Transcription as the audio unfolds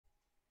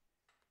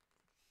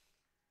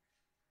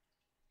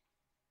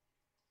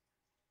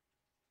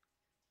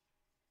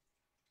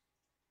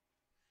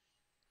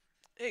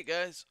Hey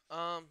guys,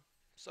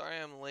 sorry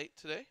I'm late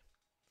today.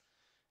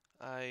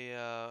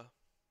 I,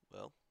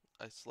 well,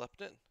 I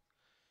slept in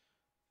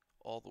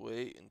all the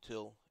way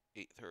until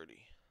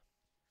 8:30,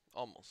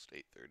 almost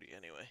 8:30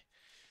 anyway.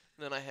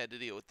 And then I had to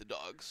deal with the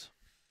dogs,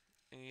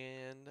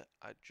 and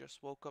I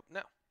just woke up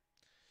now.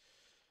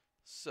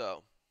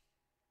 So,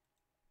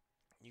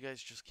 you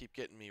guys just keep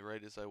getting me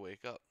right as I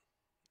wake up.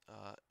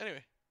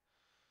 Anyway,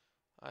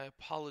 I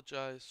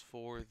apologize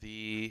for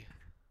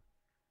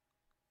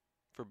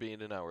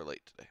being an hour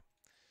late today.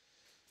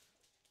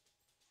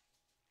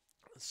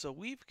 So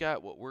we've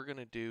got what we're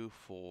gonna do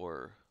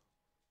for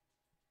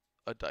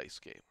a dice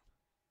game.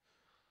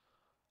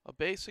 A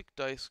basic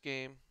dice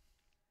game.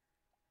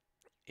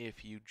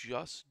 If you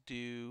just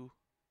do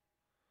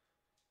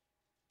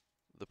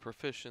the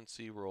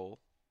proficiency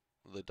roll,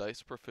 the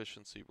dice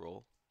proficiency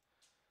roll,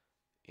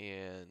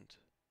 and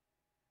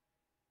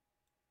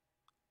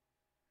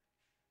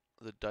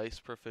the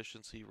dice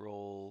proficiency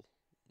roll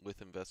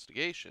with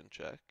investigation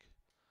check,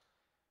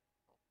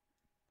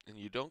 and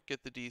you don't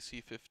get the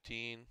DC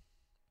 15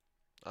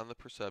 on the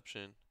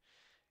perception,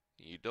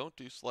 you don't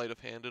do sleight of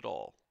hand at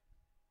all,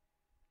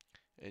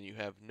 and you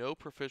have no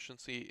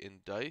proficiency in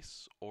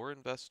dice or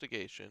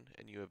investigation,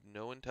 and you have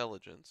no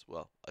intelligence,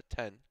 well, a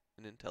 10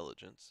 in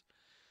intelligence,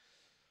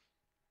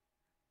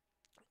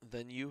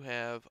 then you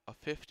have a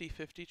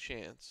 50-50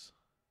 chance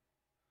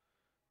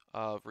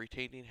of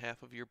retaining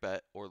half of your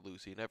bet or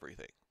losing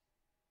everything.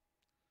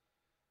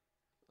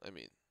 I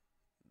mean,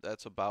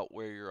 that's about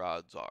where your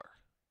odds are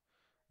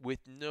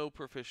with no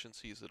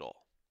proficiencies at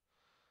all.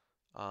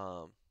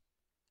 Um,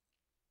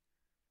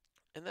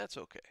 and that's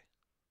okay.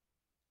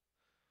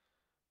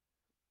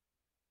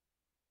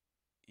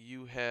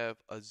 You have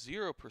a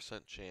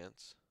 0%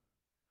 chance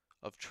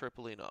of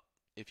tripling up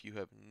if you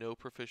have no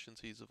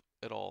proficiencies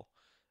at all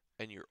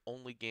and you're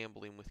only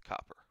gambling with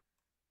copper.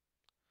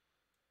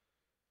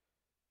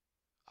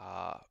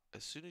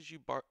 As soon as you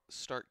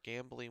start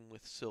gambling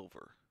with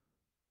silver,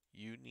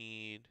 you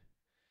need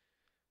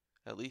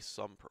at least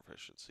some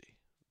proficiency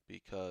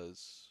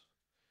because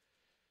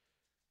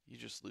you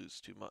just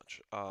lose too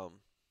much.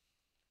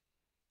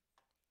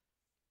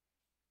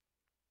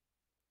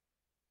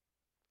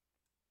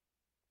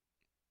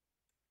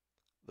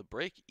 The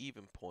break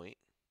even point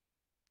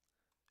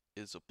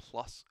is a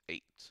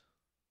 +8.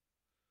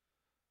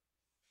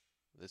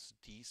 This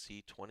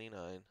DC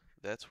 29,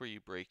 that's where you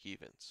break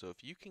even. So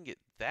if you can get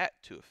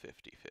that to a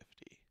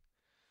 50-50,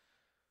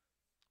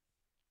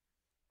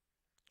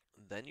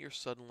 then you're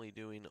suddenly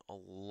doing a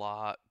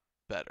lot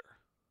better.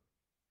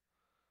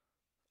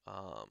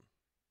 Um,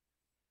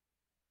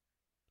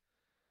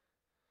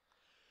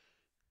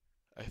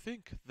 I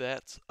think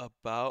that's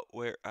about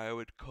where I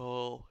would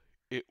call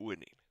it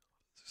winning.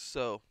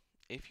 So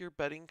if you're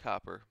betting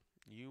copper,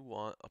 you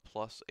want a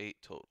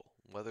 +8 total.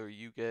 Whether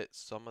you get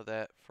some of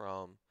that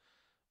from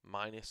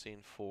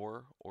minusing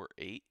 4 or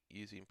 8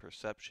 using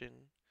perception,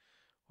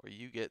 or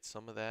you get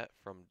some of that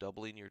from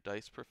doubling your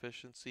dice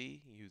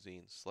proficiency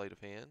using sleight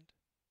of hand.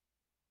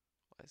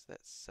 Why is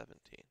that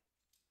 17?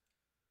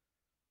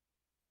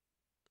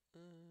 Uh,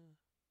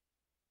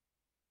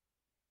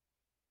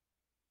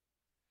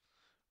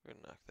 we're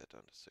going to knock that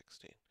down to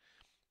 16.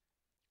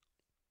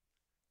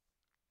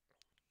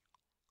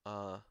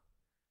 Uh,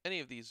 any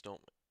of these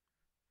don't,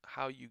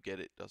 how you get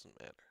it doesn't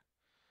matter.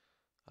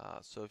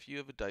 So if you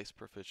have a dice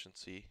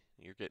proficiency,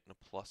 you're getting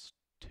a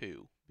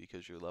 +2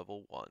 because you're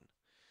level 1.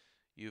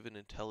 You have an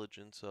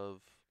intelligence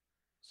of,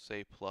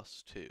 say,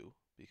 +2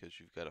 because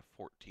you've got a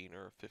 14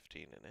 or a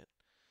 15 in it.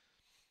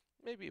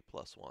 Maybe a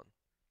 +1.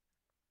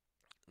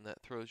 And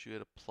that throws you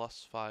at a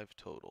 +5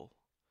 total.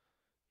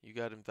 You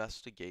got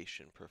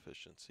investigation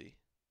proficiency.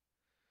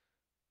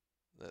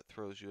 That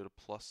throws you at a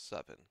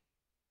 +7.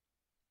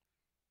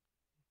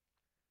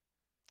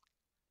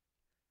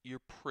 You're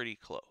pretty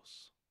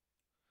close.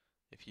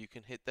 If you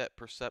can hit that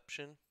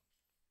perception,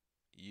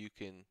 you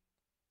can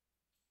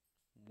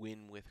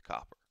win with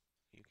copper.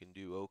 You can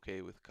do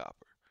okay with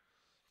copper.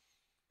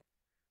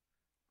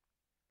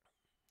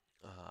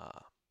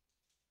 Uh,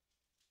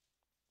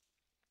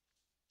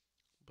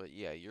 but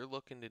yeah, you're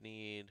looking to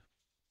need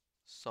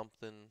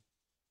something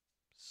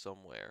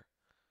somewhere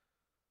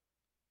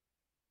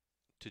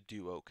to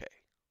do okay.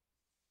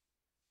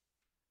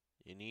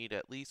 You need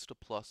at least a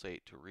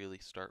 +8 to really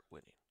start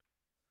winning.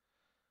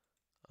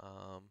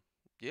 Um,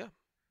 yeah,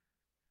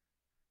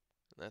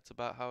 that's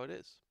about how it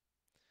is.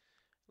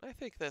 And I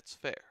think that's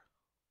fair.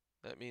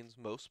 That means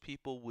most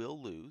people will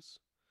lose,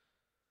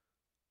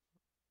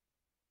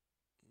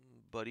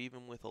 but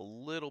even with a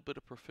little bit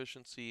of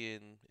proficiency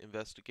in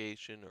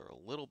investigation or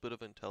a little bit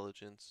of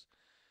intelligence,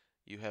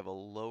 you have a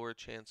lower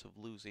chance of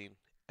losing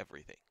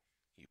everything.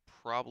 You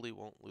probably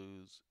won't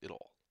lose it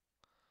all.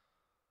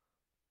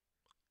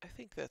 I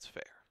think that's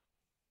fair.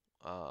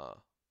 A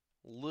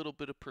little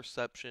bit of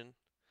perception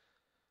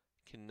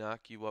can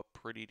knock you up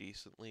pretty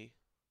decently.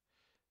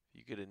 If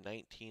you get a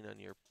 19 on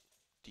your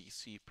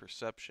DC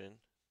perception,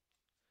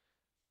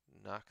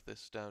 knock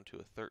this down to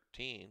a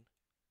 13.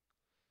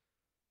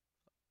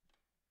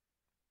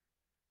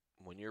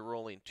 when you're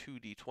rolling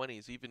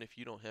 2d20s, even if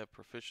you don't have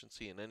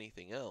proficiency in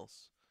anything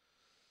else,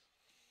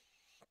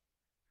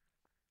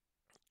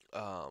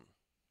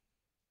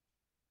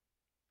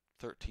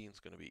 13 is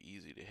going to be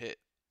easy to hit.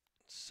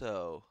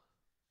 So,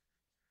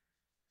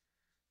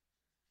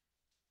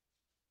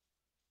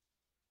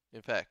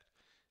 in fact,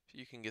 if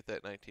you can get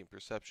that 19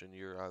 perception,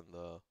 you're on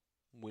the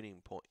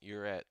winning point.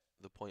 You're at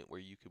the point where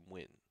you can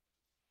win.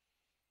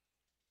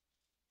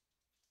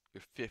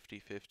 You're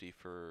 50-50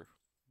 for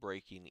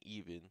breaking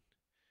even,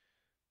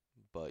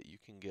 but you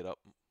can get up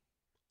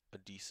a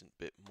decent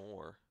bit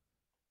more.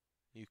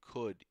 You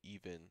could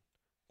even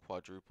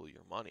quadruple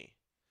your money.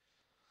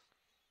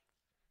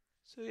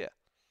 So yeah.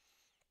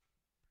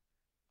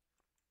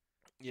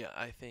 Yeah,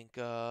 I think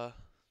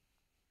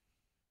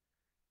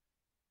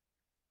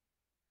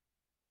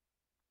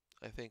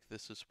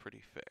this is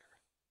pretty fair.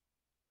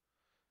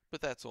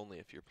 But that's only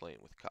if you're playing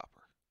with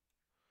copper.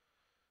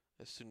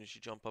 As soon as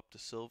you jump up to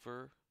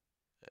silver,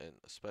 and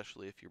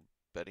especially if you're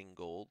betting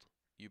gold,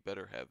 you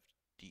better have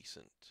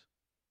decent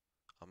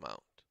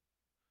amount.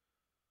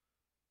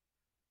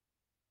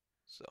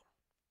 So,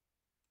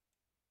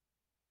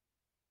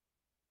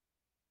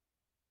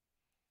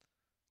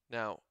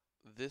 now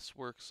this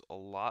works a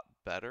lot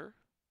better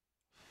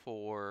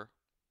for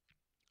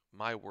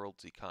my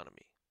world's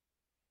economy,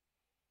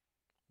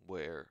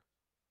 where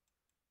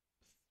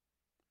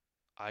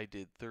I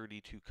did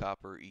 32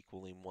 copper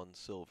equaling 1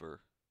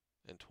 silver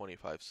and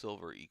 25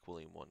 silver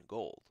equaling 1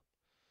 gold.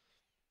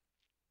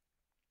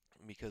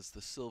 Because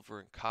the silver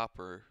and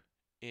copper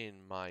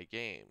in my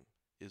game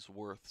is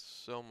worth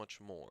so much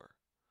more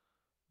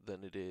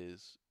than it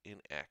is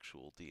in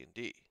actual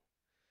D&D.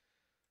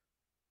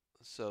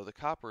 So the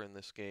copper in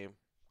this game,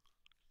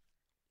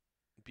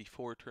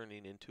 before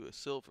turning into a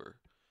silver,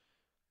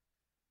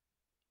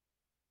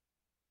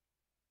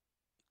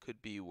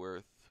 could be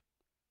worth,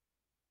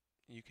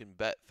 you can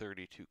bet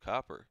 32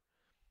 copper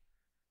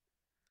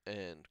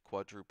and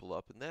quadruple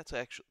up, and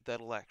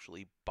that'll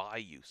actually buy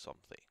you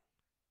something.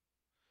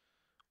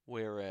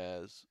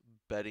 Whereas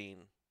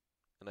betting,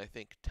 and I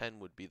think 10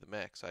 would be the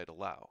max I'd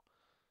allow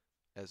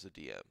as a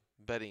DM,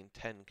 betting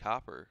 10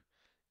 copper,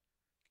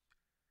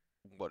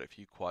 what if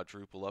you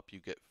quadruple up, you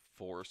get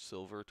 4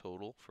 silver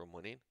total from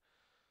winning?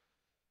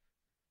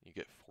 You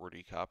get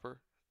 40 copper.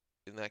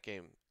 In that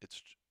game,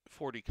 it's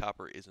 40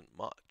 copper isn't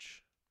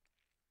much.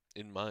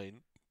 In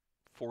mine,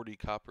 40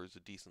 copper is a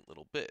decent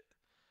little bit.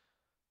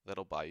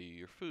 That'll buy you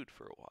your food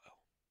for a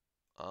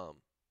while.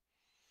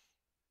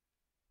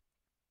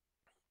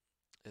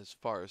 As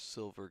far as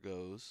silver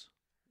goes,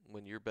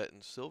 when you're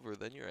betting silver,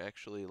 then you're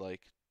actually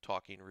like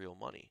talking real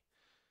money.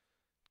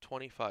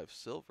 25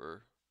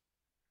 silver,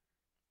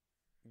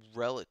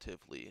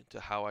 relatively to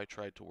how I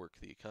tried to work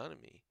the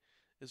economy,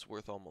 is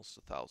worth almost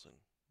 $1,000.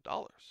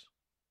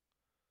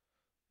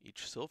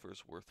 Each silver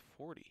is worth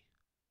 40.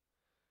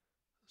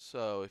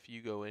 So if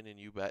you go in and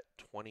you bet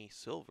 20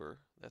 silver,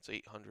 that's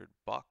 $800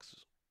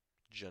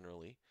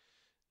 generally.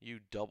 You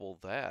double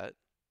that,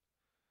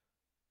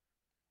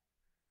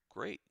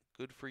 great,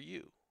 good for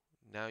you.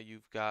 Now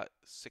you've got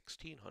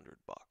 $1,600.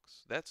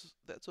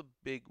 That's a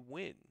big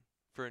win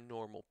for a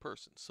normal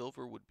person.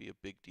 Silver would be a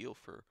big deal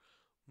for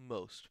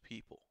most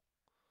people.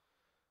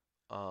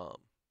 I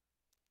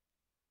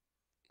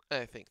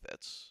think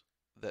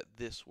that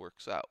this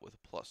works out with a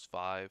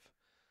 +5.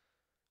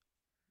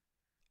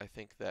 I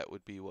think that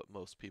would be what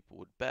most people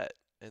would bet.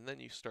 And then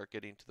you start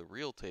getting to the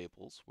real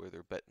tables where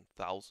they're betting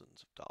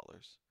thousands of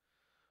dollars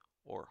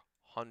or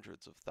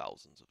hundreds of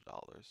thousands of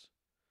dollars,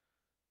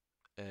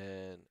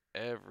 and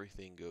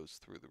everything goes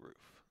through the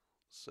roof.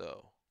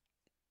 So,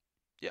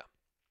 yeah.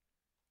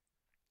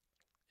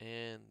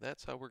 And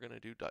that's how we're going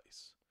to do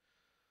dice.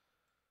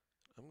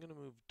 I'm going to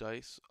move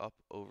dice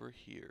up over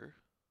here.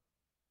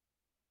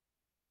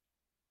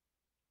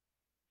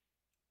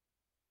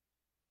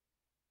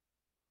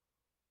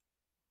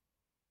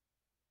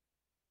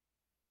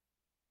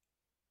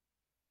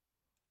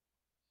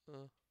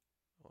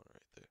 One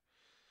right there.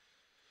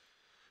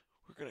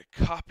 We're going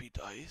to copy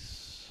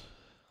dice,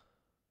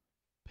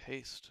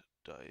 paste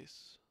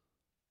dice,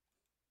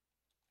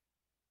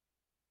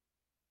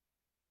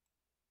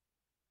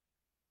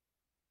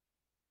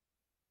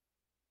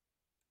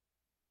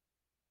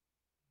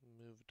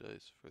 move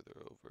dice further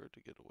over to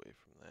get away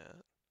from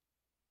that.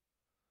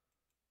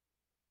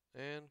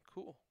 And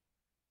cool.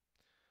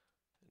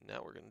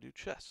 Now we're going to do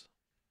chess.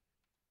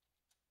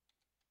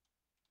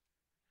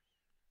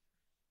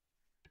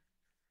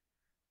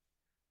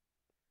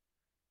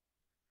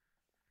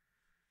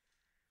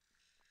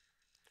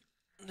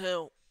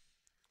 Now,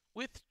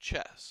 with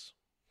chess,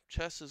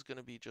 chess is going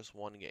to be just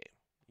one game.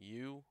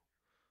 You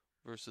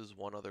versus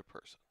one other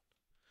person.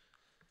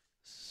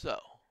 So,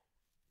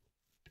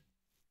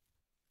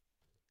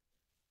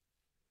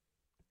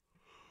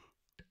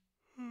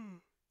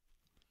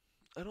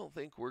 I don't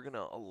think we're going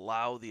to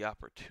allow the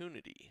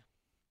opportunity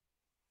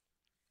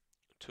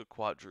to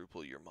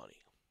quadruple your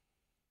money.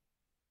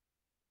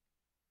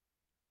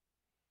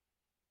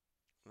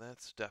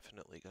 That's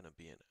definitely going to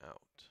be an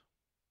out.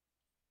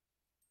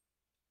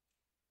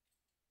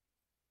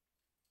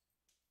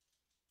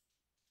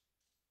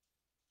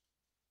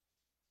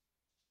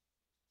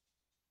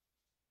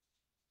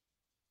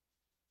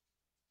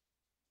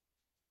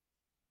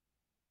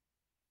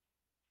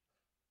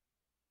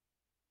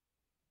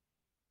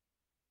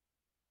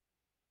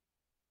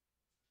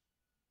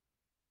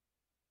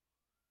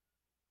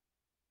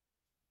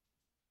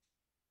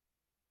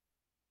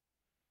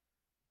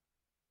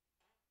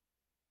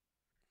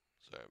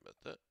 Sorry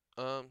about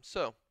that.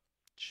 So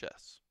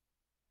chess.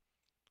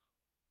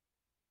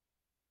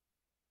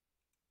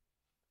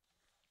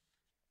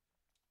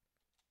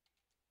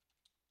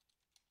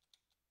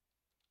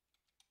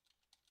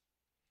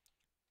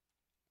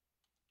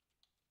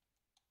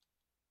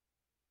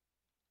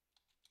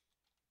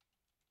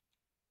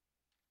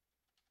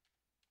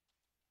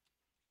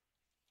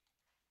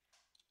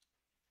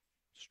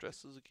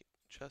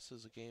 Chess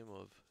is a game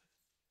of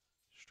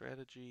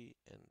strategy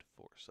and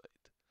foresight.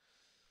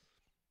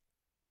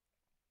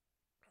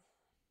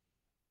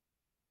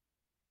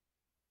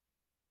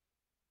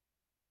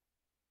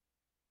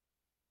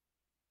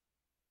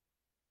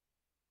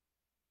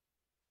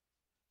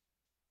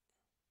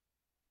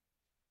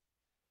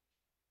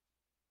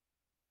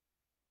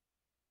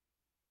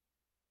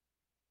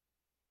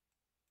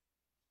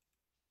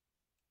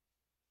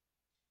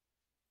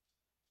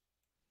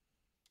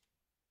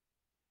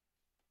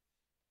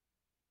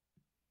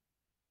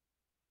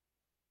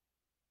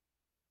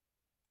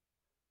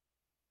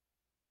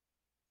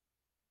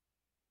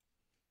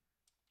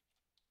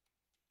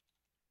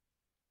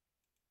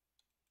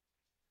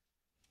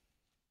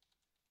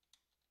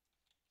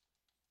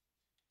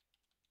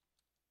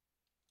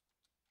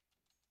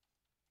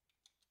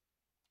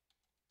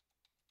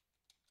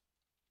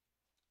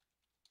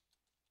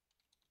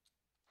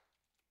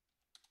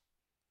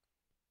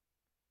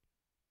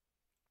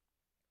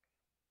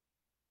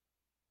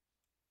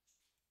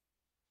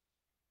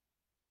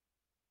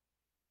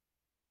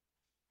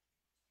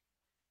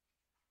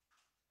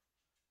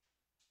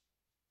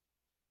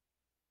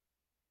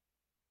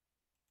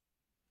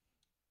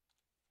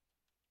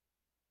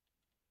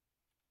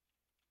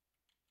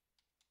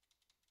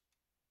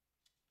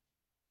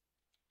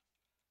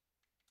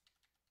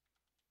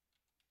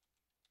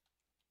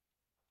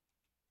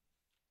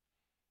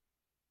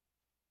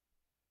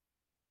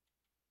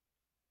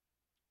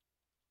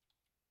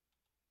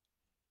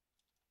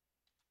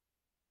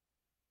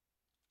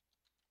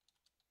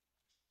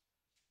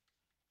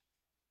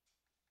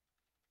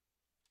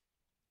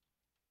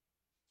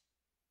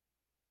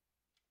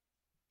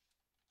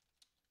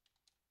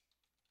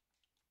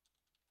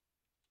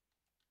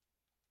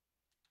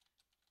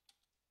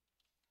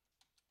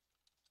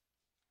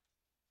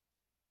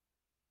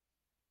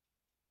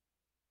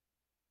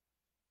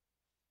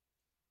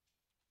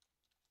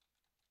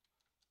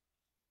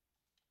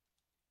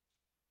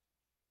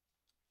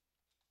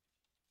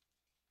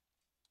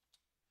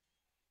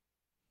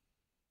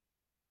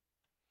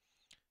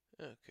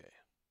 Okay.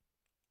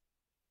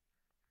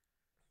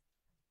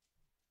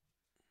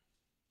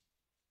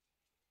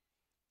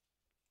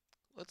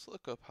 Let's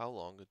look up how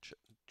long a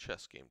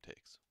chess game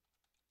takes.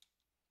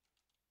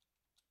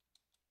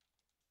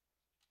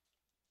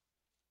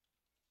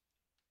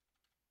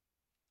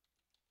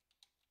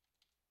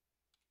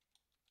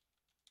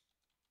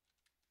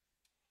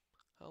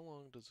 How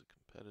long does a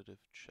competitive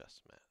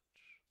chess match?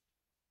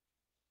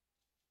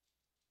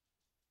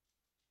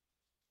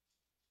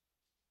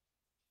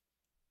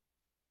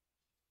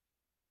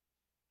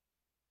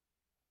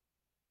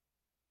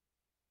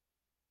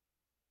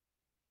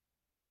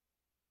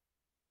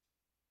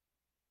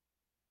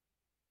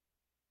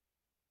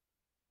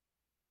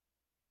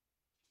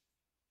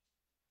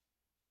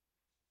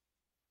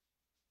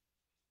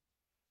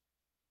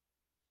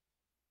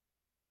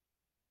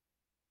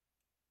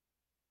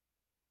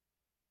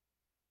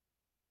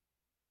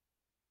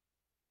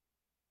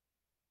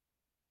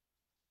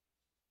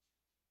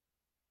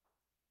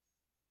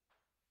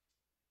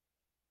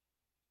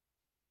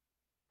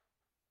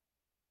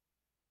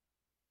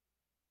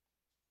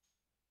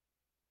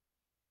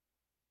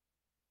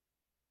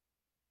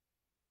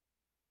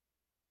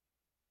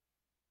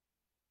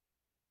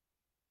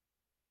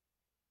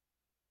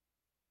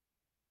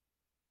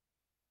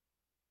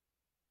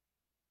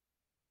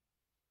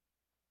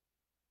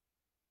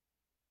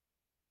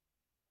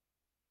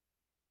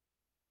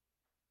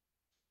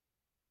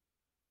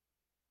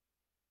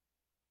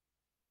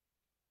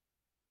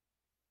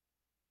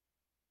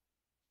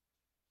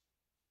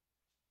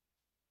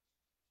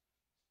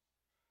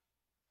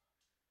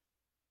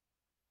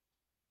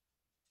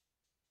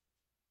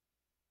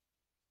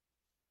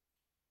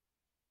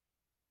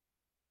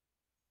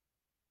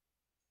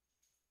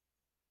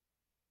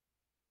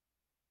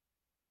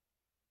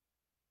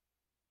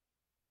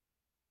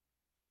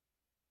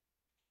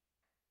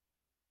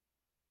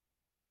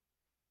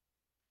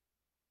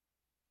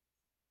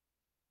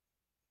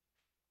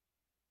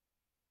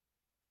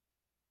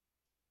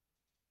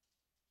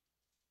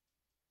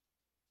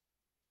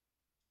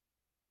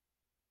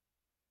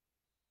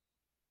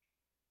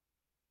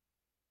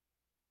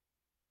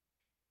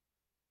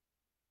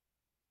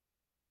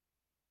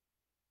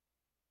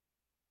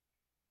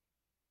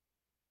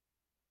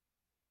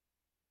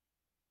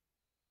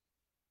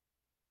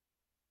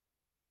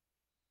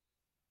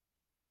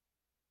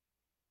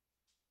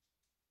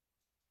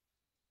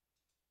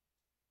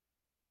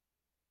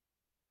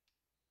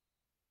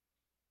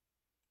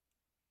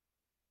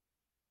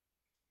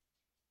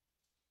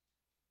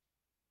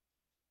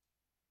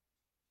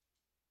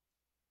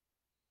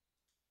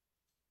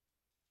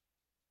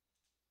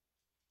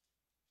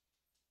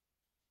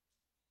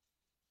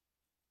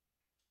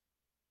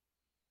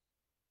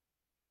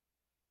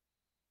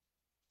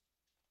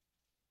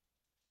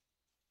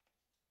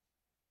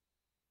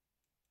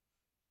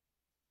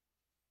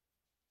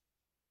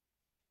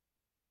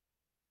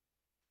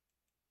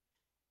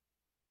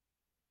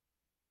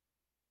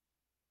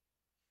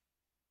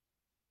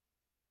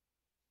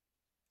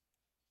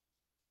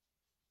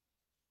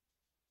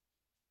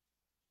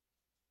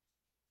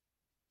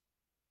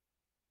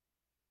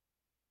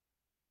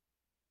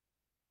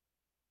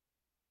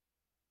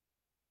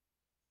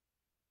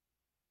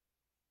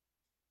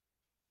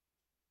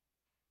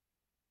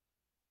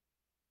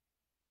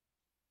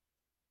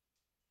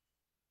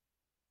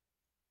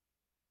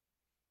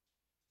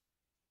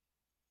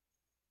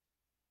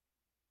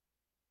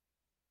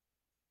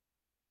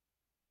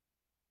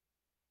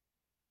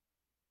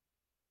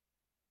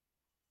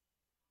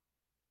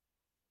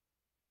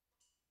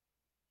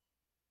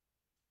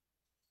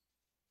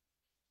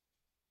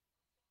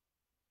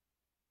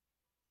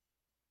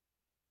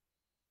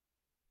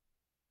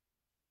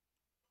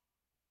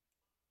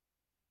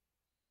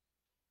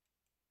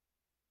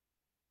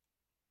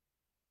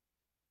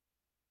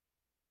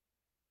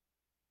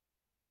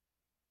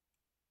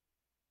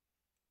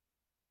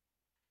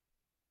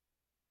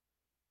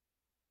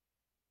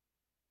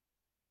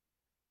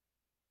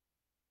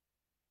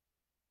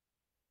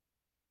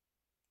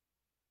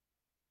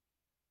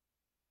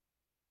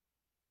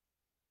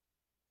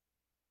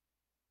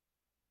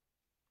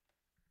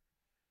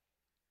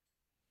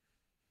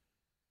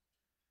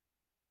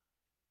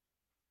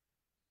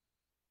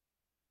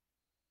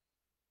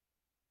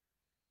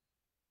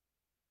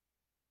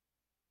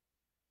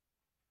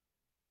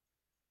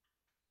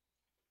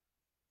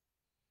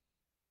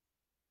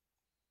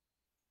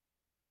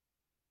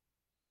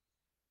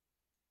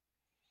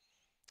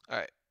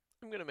 Alright,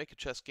 I'm going to make a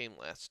chess game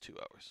last 2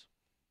 hours.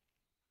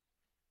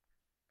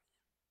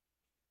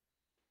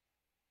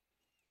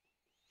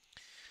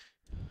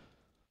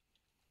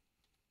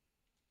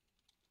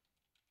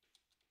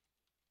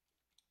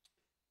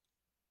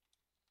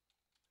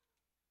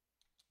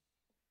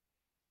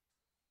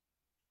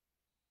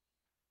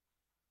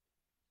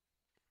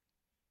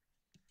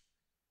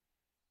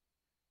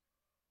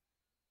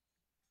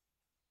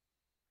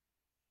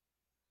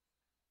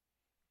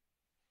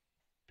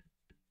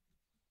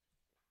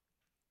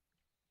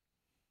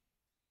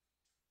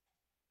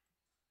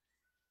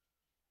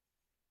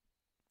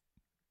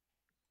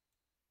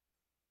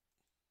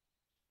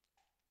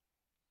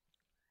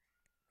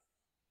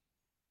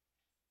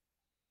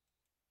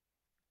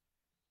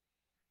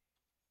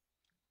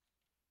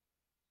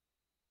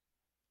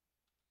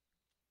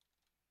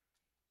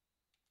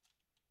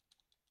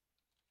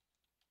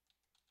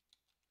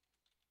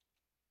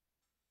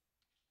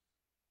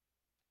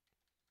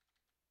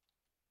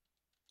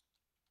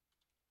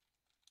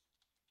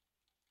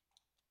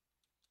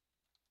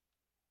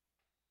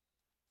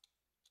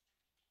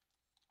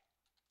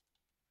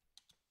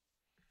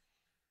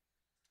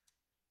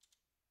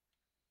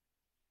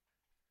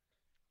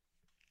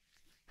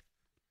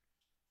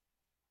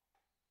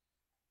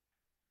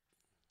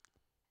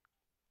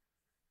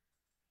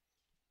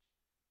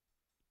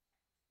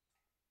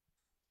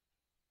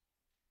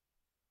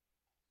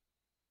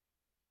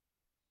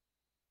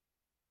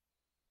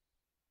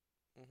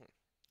 Mm-hmm.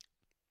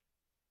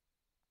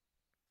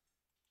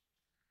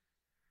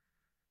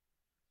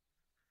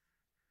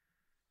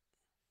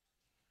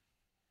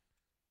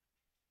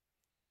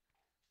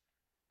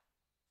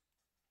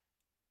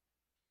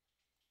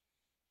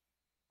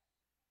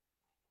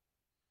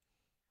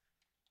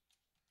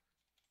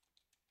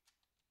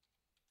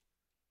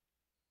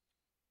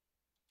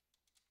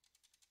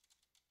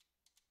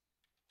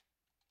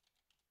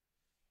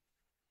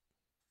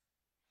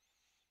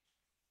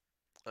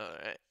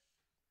 Alright.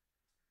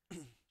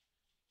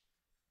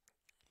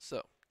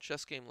 So,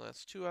 chess game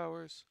lasts 2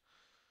 hours.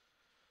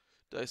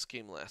 Dice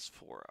game lasts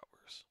 4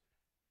 hours.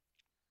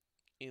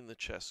 In the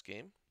chess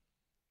game,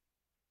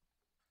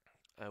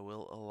 I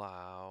will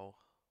allow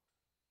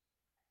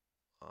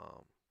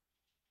um,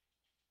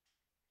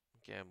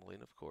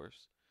 gambling, of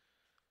course.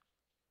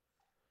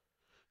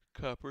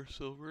 Copper,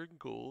 silver, and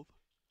gold,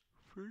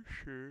 for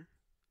sure.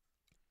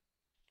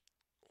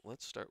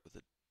 Let's start with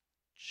a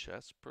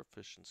chess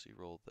proficiency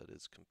roll that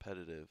is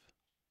competitive.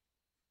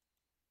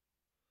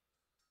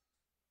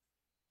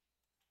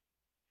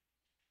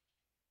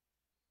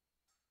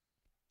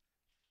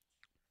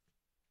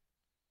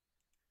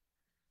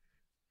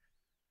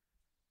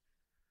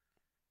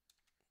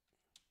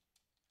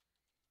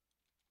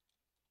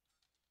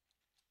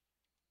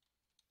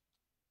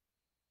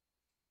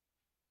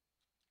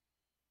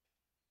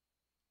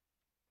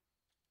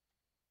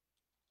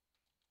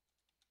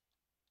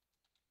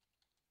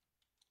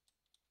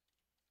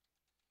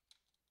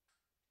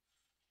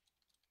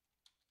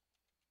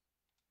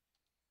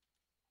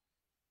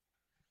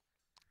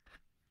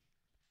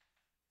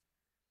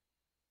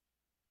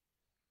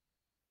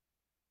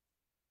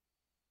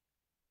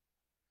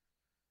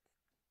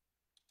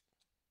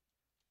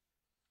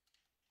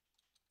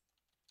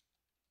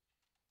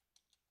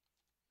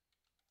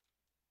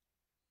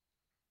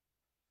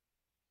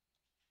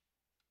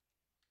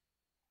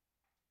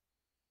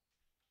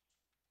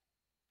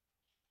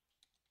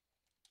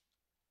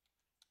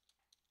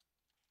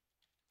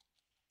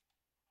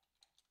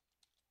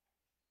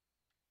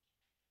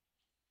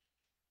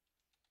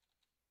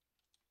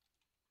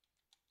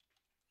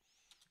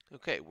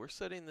 Okay, we're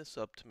setting this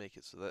up to make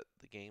it so that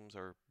the games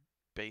are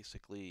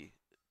basically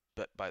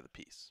bet by the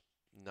piece,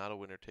 not a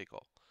winner take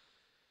all.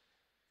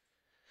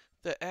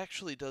 That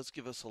actually does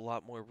give us a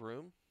lot more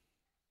room,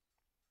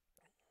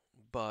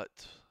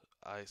 but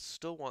I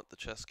still want the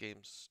chess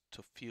games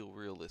to feel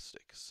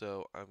realistic,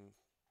 so I'm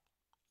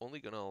only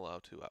going to allow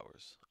 2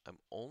 hours. I'm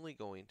only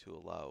going to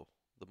allow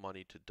the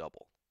money to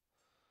double.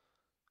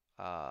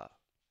 Uh,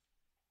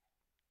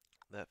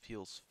 that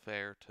feels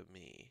fair to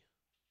me.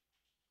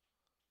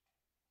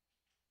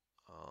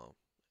 Um,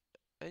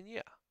 and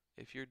yeah,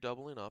 if you're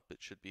doubling up,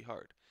 it should be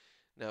hard.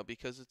 Now,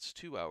 because it's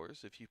 2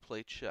 hours, if you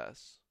play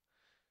chess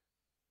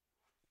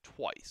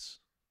twice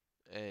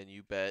and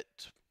you bet,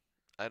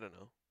 I don't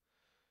know,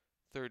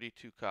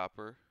 32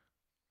 copper,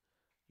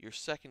 your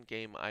second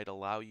game, I'd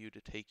allow you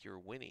to take your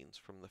winnings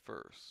from the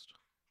first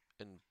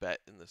and bet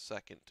in the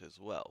second as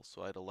well.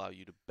 So I'd allow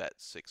you to bet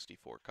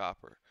 64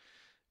 copper.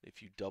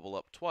 If you double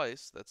up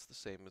twice, that's the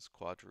same as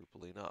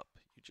quadrupling up.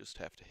 You just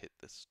have to hit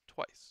this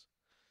twice.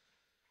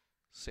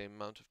 Same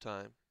amount of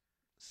time,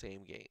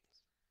 same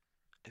gains.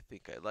 I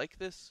think I like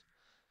this.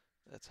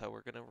 That's how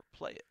we're going to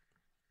play it.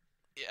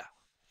 Yeah.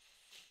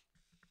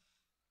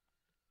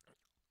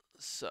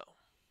 So,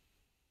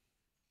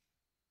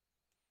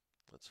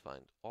 let's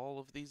find all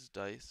of these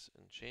dice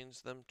and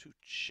change them to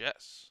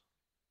chess.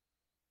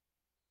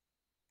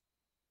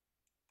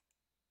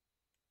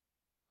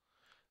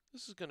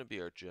 This is going to be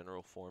our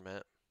general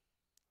format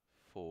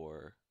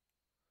for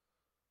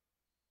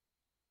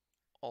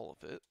all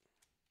of it.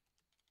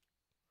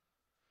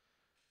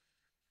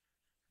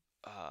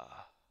 Uh,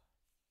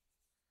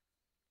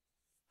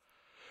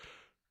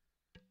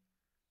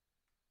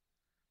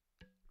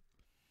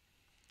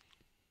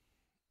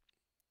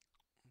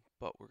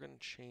 but we're going to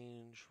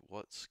change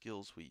what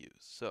skills we use.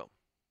 So,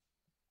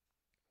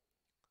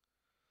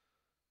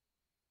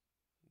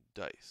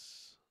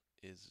 dice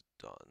is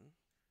done.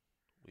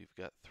 We've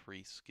got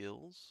 3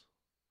 skills.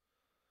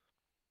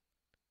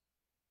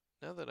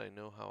 Now that I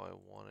know how I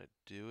want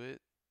to do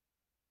it,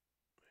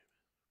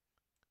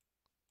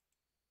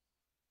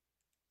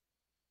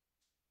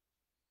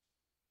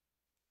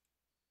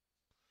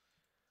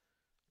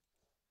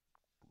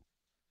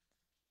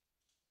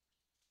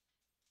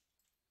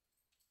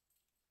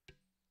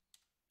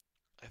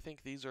 I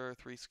think these are our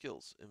 3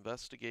 skills: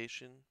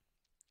 investigation,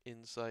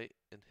 insight,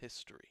 and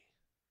history.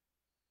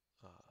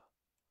 Uh,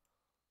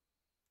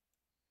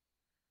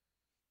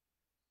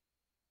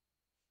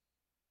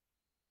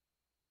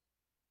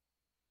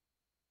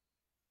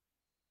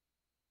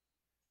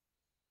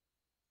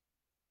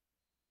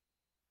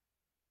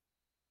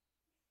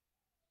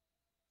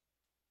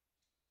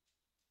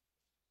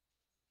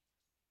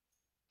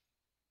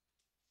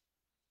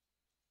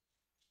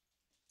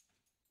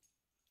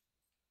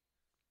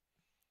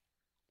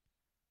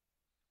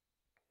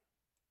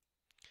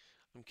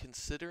 I'm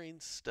considering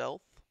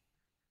stealth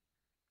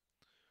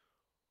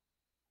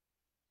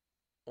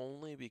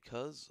only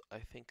because I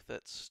think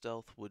that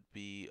stealth would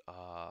be,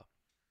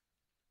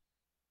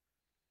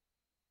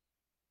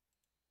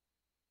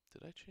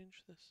 did I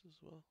change this as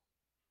well?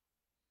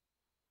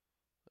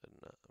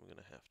 I'm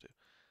gonna have to.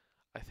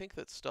 I think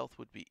that stealth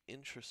would be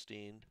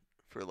interesting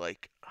for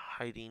like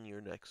hiding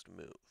your next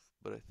move,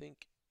 but I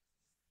think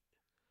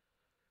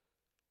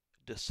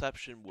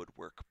deception would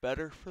work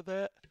better for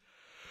that.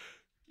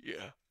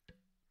 Yeah.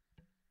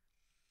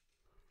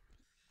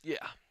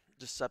 Yeah,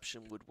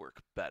 deception would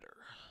work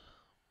better.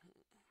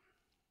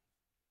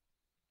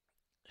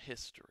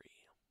 History.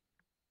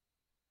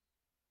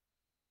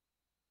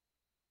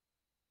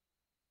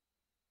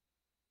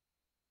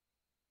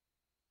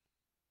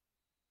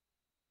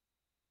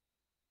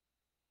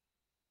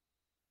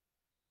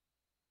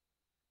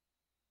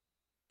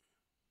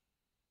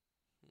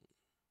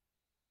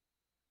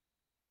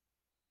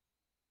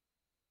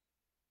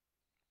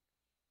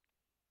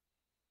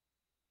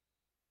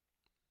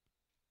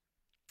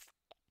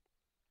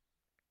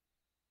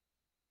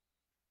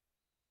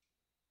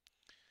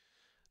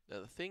 Now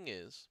the thing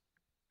is,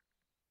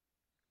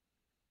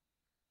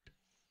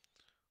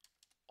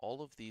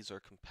 all of these are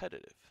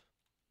competitive.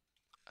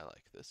 I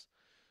like this.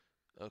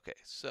 Okay,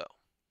 so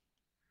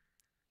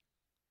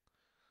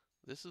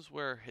this is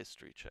where our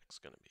history check's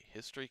going to be.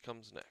 History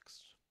comes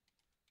next.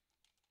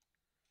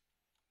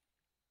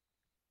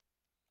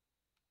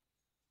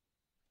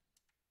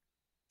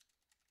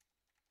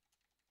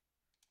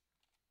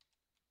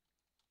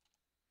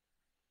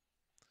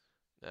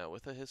 Now,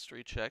 with a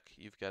history check,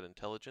 you've got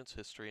intelligence,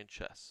 history, and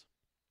chess.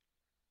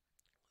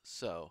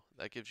 So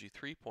that gives you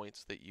 3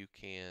 points that you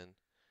can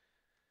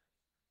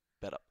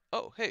bet up.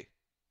 Oh, hey,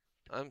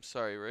 I'm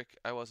sorry, Rick.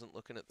 I wasn't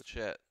looking at the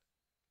chat.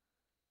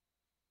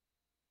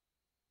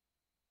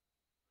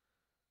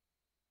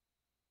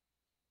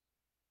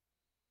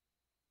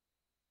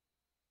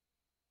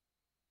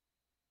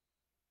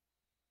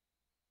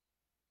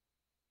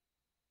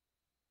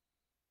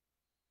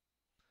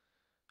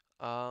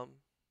 Um,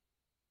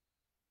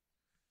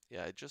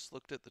 yeah, I just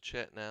looked at the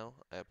chat now.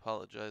 I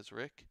apologize,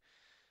 Rick.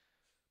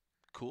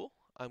 Cool.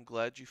 I'm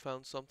glad you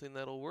found something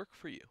that'll work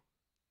for you.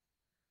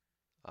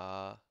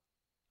 Uh,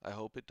 I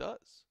hope it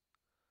does.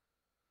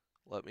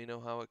 Let me know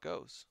how it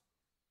goes.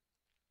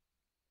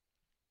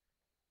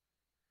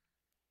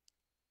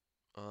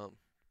 Um,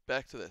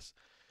 back to this.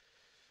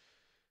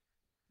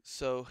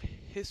 So,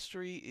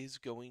 history is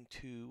going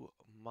to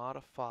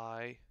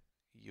modify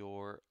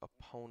your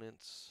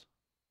opponent's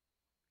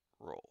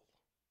roll.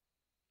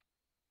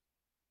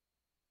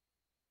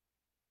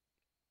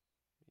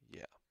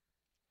 Yeah.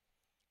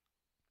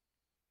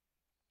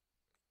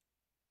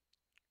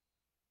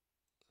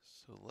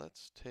 So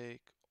let's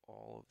take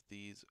all of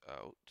these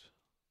out.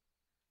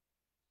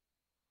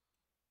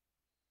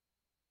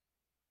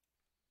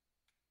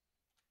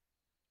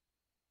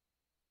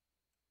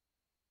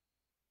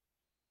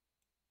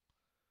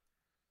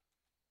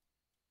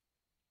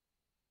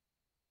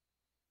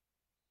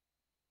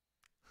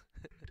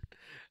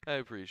 I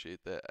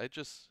appreciate that.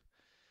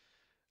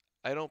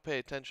 I don't pay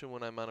attention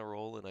when I'm on a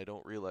roll and I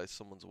don't realize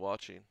someone's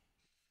watching.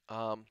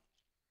 Um,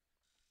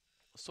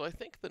 so I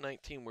think the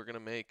 19 we're going to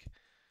make,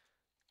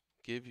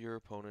 give your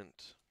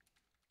opponent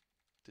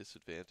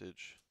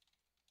disadvantage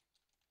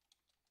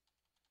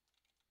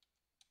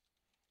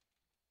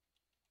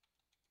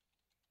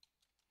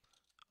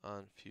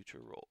on future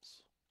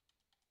rolls.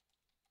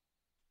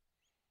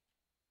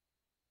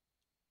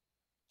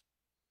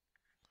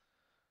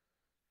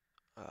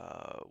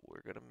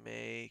 We're going to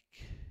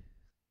make...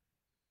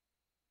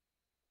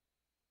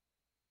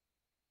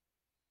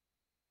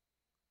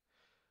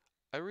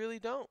 I really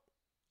don't.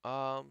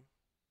 Um,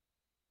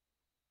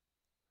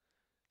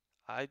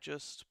 I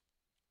just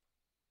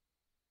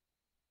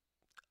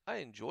I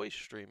enjoy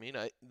streaming.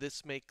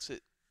 This makes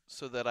it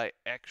so that I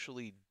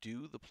actually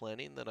do the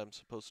planning that I'm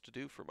supposed to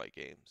do for my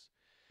games,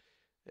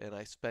 and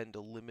I spend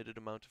a limited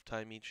amount of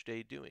time each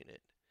day doing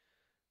it.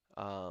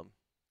 Um,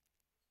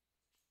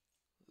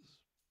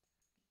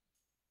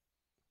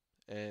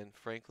 and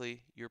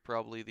frankly, you're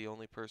probably the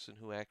only person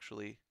who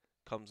actually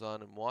comes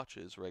on and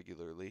watches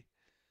regularly.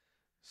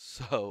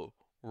 So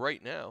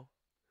right now,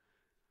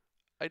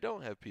 I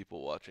don't have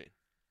people watching.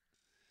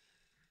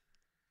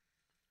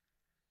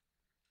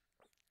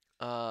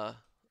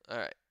 All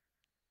right.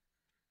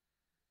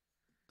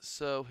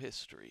 So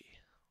history.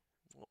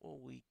 What will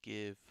we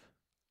give?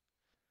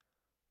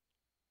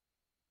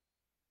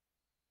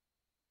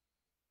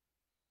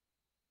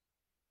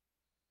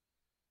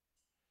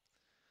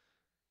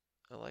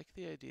 I like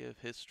the idea of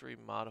history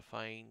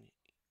modifying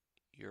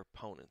your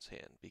opponent's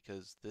hand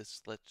because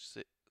this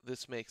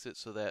makes it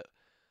so that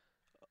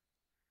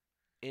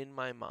in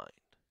my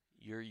mind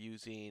you're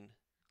using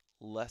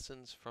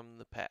lessons from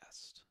the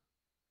past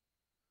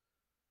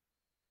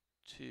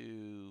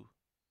to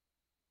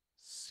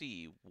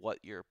see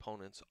what your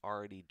opponent's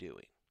already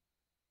doing.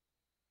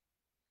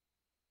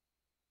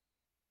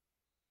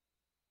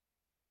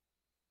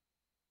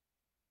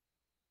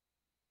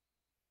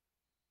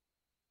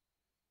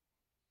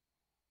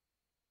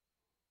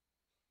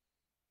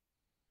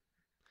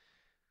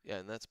 Yeah,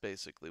 and that's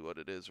basically what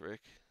it is,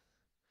 Rick.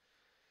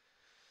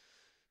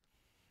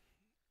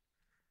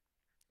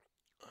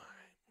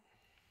 Alright,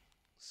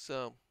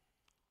 so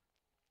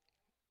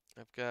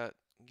I've got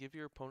give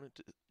your opponent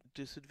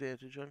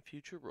disadvantage on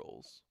future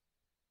rolls.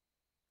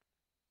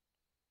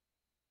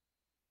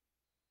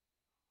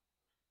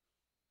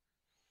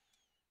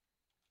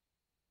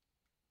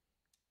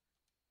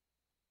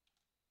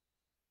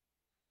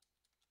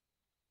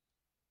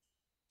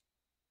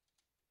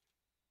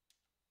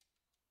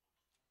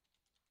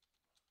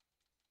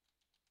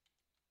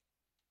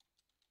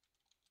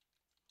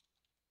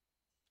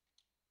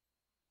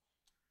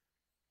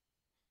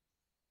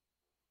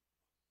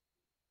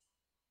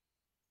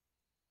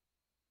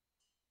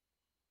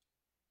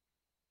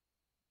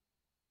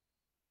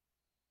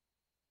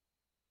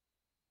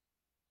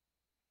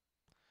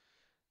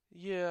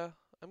 Yeah,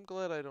 I'm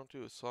glad I don't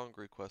do a song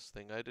request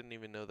thing. I didn't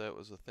even know that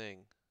was a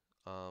thing.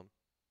 Um,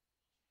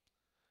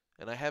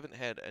 and I haven't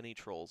had any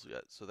trolls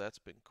yet, so that's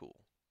been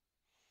cool.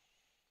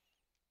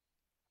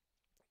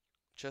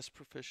 Chess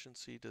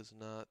proficiency does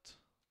not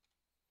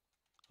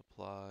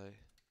apply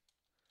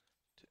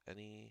to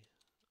any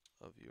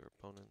of your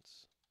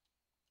opponents.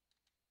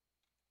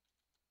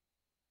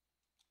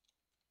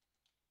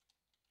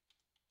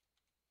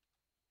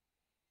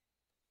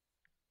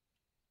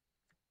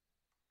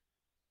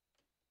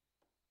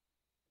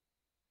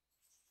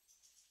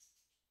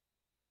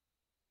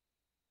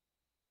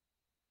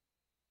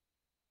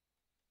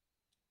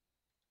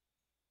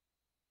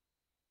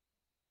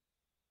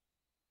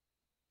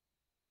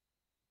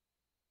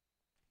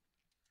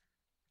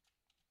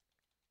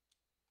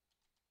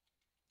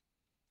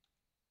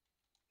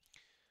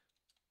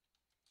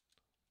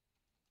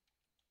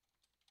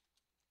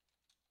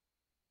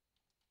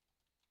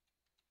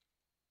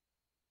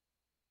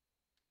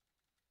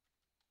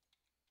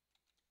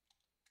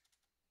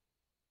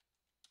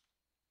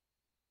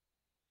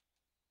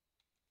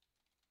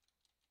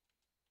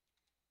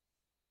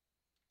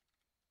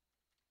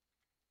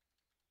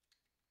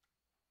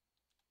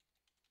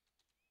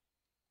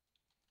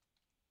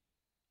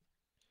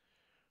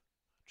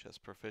 Chess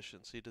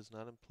proficiency does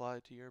not apply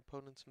to your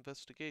opponent's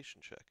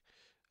investigation check.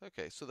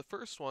 Okay, so the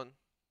first one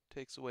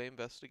takes away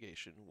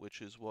investigation,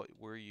 which is what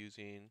we're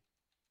using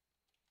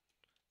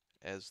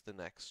as the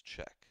next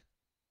check.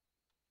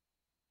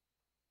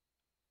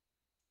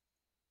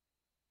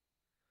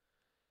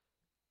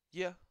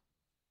 Yeah,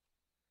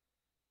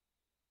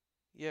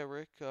 yeah,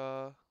 Rick,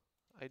 I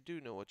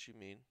do know what you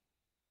mean.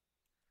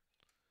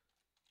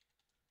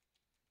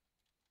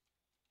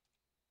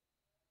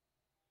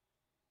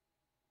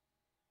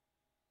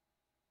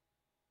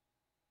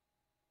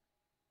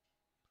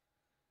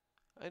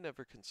 I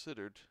never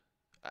considered.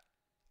 I,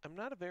 I'm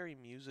not a very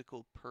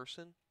musical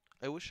person.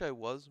 I wish I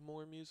was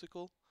more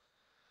musical.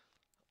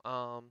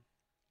 Um,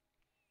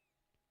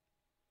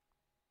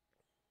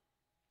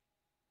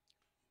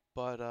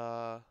 but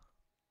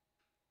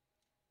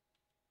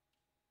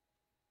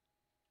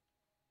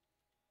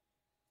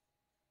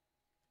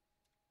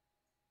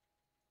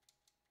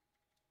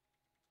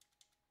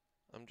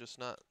I'm just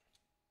not.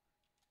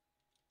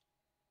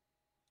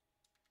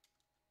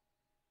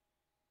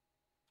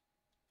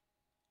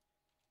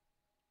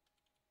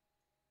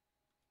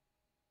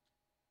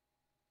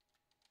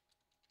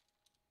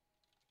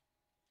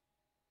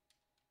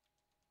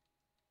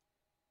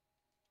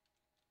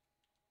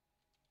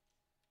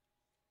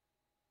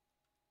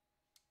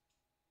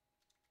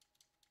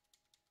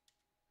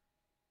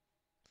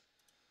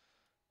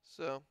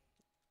 So,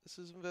 this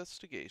is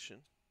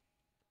investigation,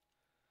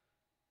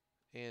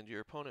 and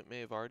your opponent may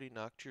have already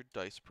knocked your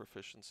dice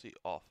proficiency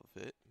off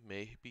of it,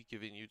 may be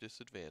giving you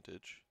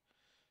disadvantage.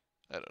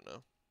 I don't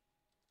know.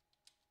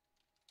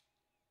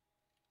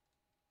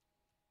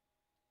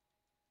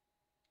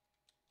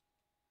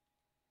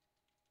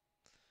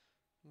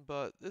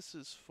 but this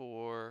is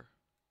for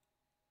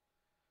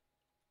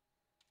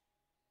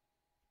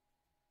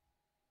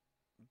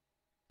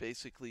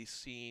basically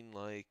seeing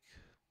like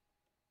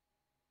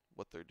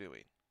what they're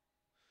doing.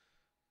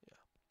 Yeah.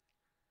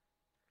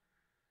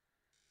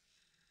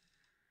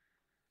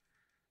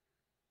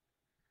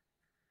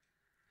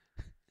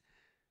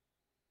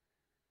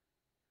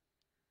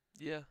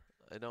 Yeah,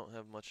 I don't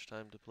have much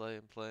time to play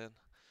and plan.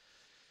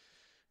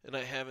 And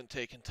I haven't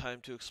taken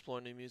time to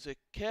explore new music.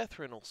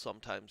 Catherine will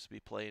sometimes be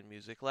playing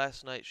music.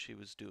 Last night she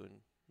was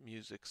doing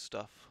music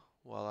stuff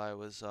while I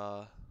was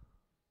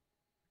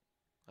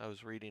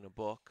reading a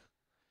book.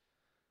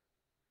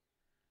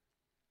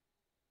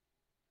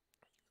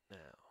 Now,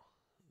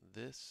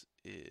 this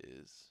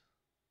is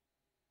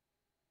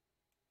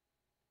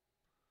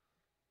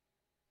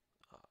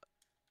uh,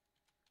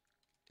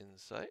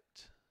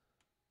 insight,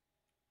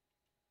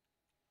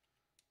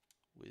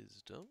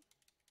 wisdom,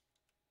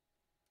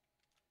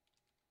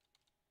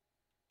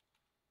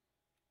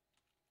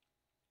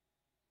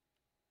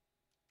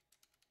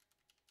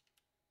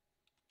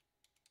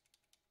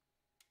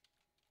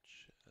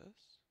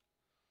 chess,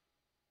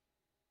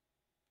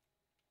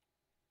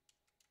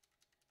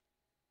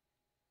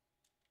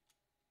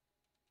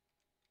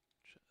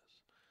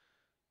 chess.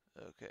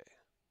 Okay.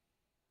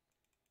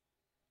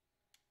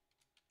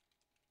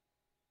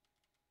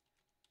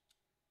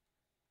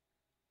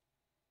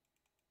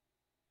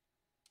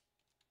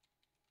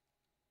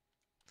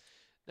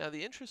 Now,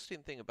 the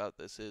interesting thing about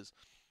this is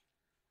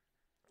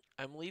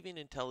I'm leaving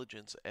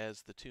intelligence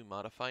as the two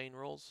modifying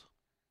rolls,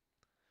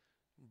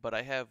 but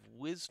I have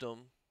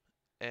wisdom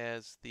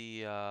as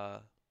the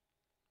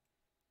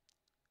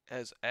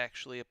as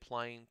actually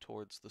applying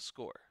towards the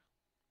score.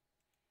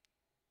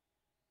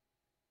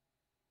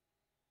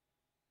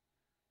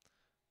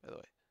 By the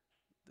way,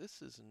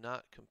 this is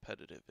not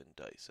competitive in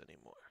dice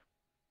anymore.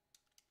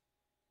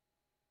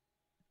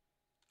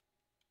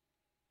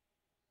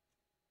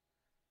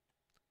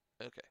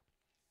 Okay.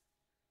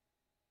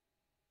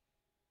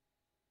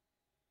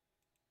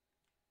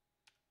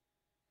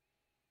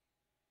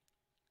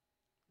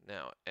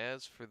 Now,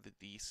 as for the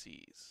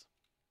DCs,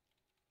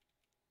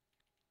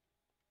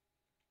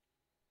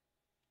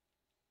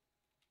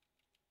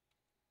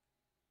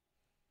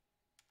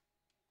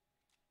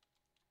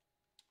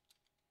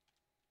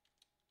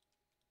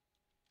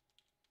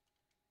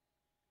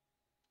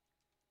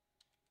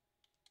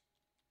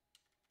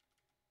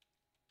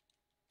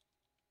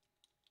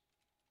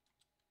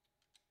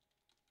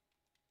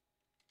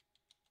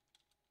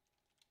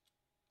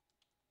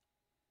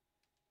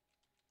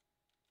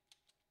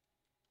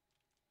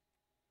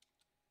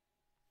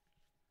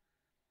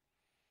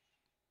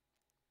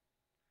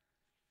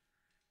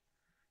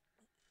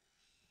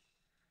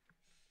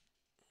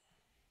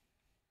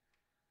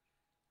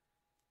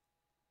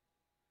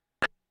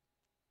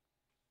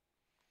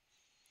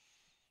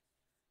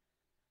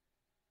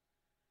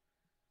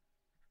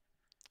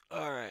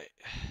 all right.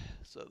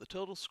 So the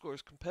total score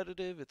is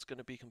competitive. It's going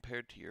to be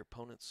compared to your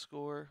opponent's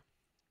score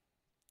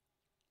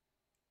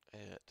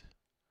at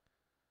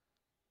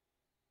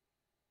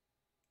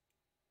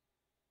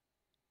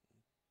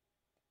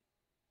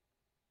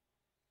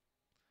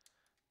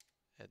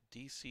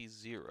DC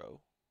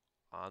 0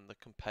 on the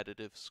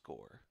competitive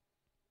score.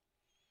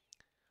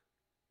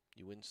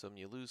 You win some,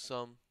 you lose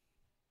some.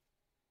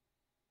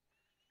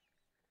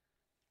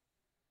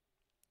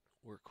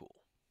 We're cool.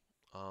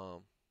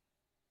 Um,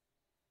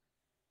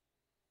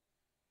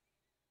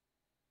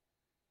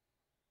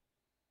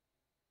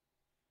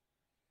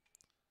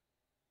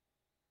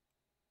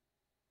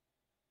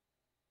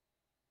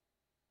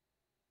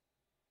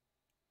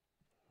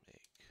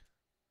 make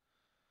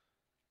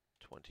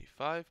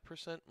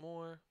 25%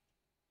 more.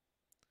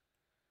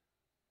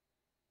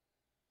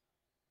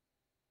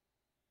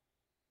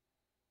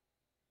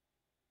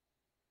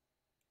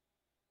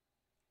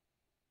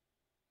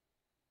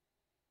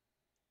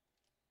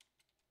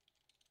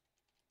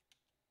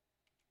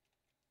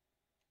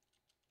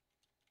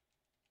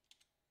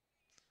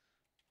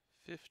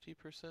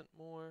 $50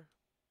 more.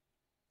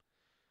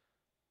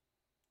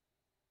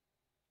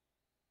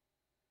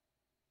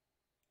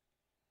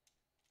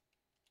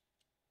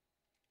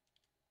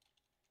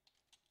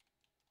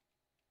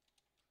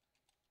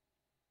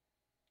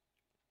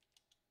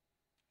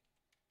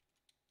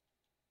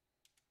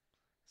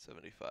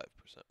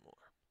 $75 more.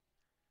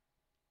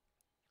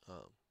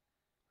 Um,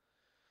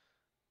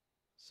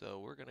 so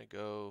we're going to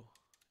go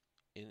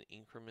in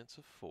increments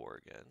of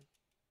 4 again.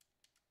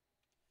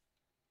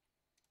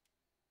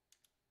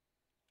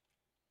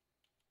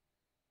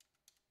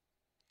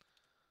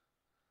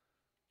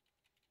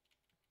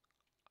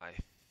 I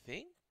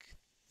think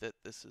that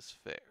this is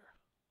fair.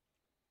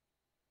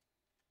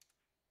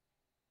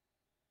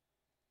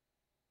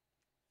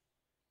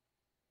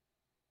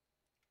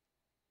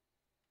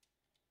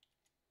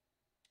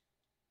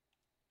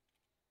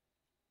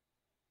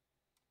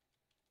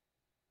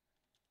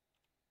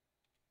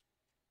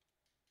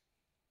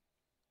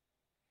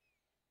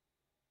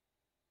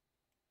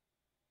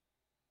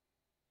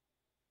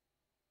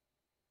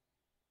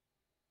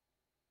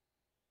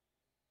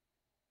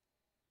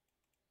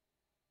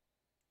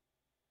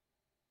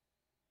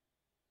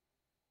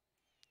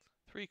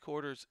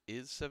 3/4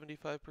 is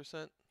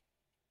 75%.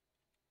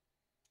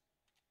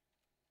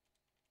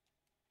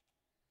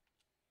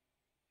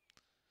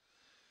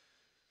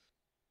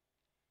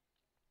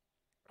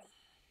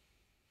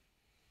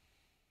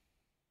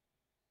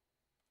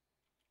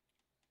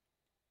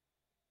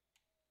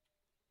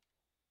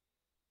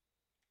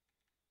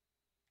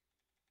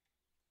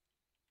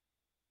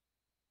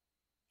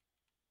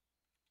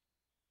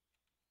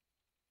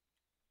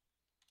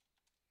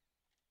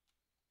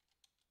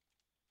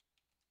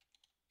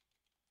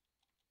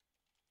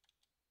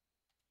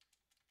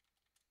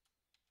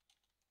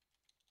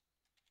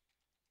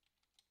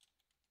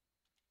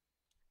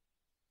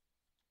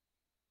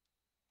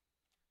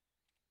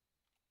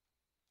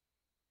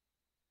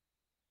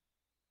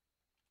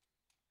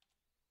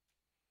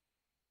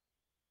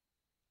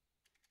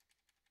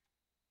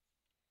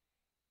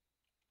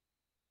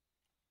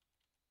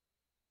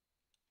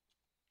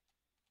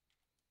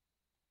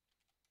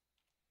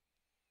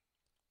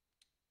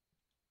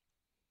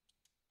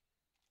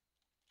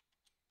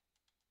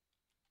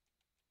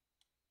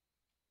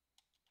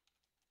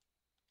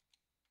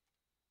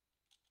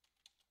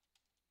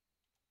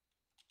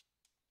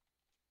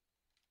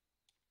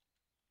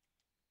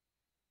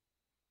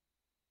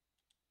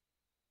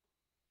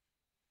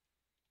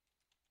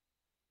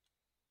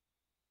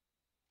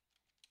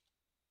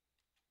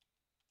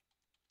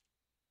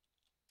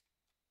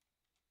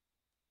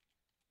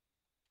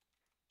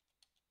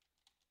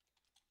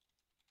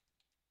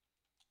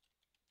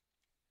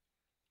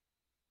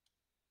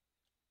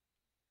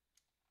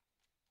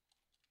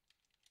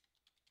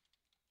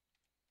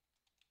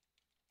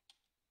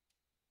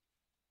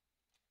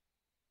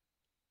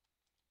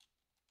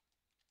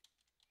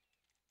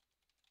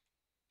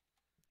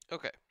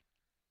 Okay,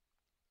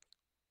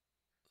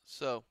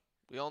 so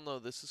we all know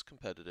this is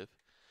competitive.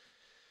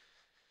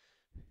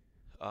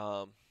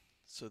 Um,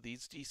 so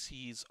these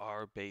DCs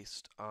are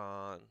based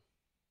on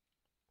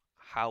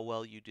how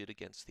well you did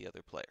against the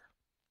other player.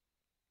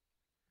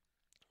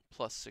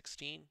 Plus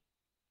 16,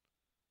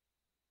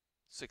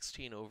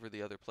 16 over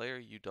the other player,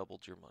 you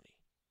doubled your money.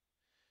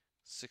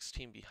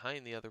 16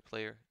 behind the other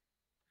player,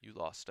 you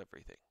lost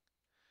everything.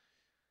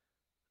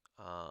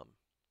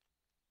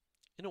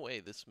 In a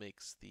way, this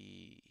makes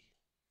the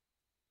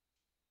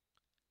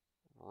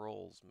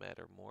rolls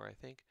matter more, I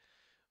think.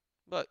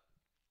 But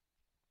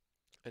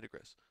I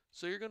digress.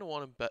 So you're going to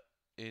want to bet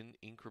in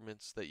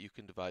increments that you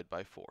can divide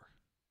by 4.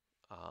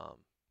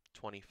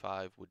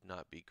 25 would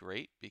not be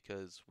great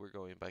because we're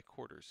going by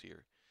quarters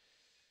here.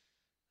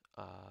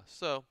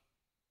 But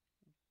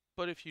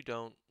if you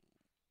don't,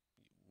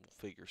 we'll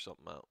figure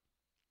something out.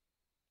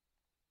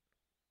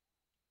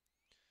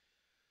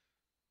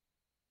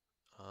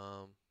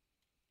 Um,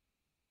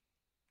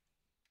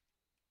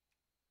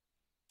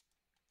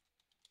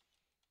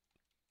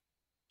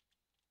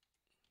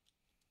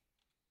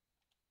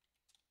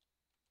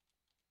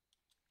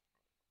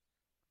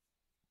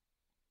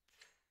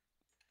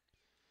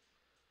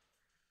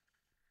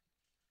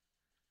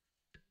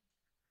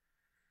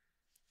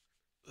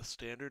 the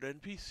standard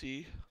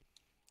NPC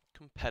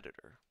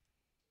competitor.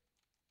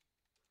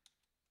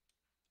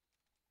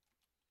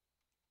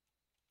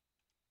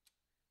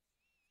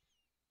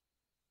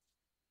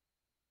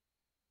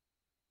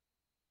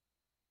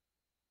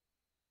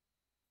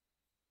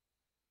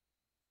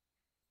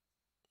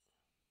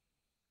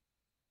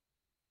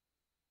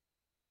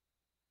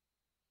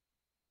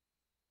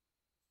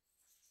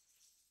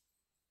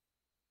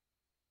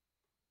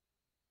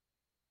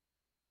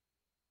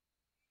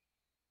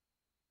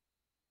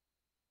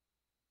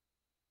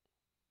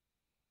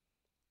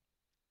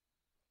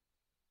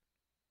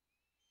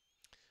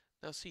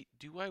 Now see,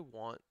 do I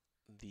want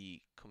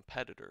the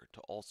competitor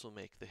to also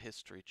make the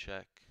history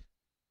check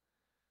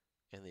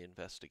and the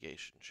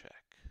investigation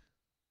check?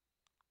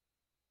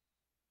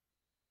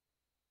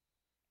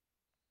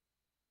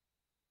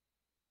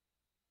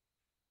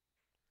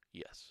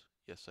 Yes.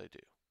 Yes, I do.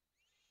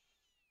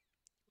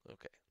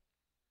 Okay.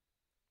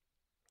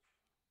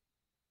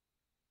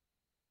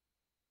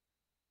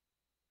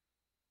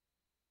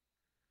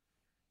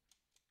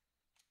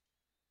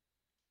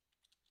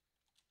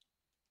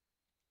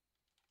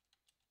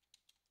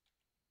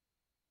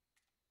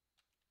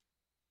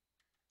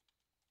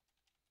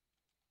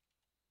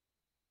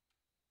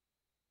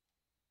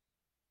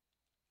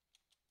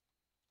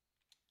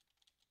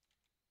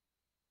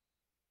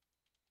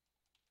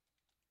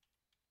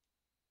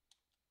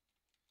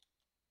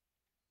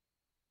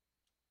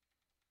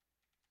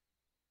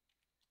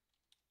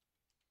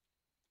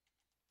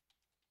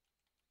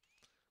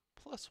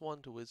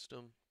 +1 to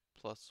wisdom,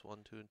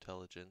 +1 to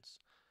intelligence.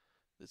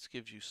 This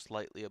gives you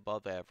slightly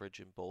above average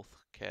in both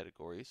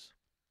categories.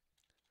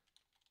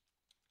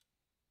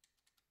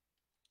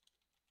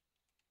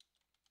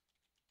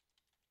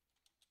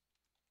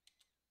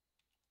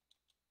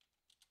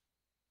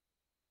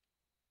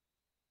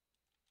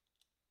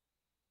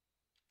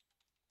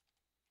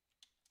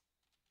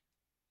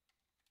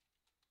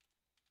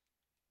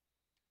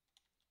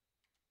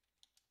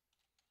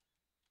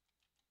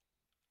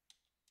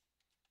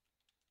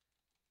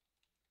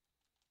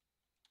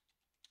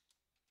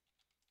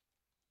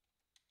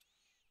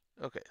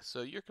 Okay,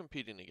 so you're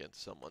competing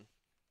against someone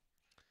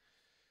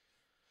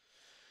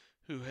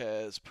who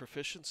has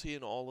proficiency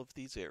in all of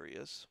these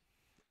areas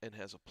and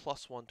has a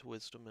 +1 to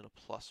wisdom and a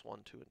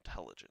 +1 to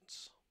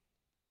intelligence.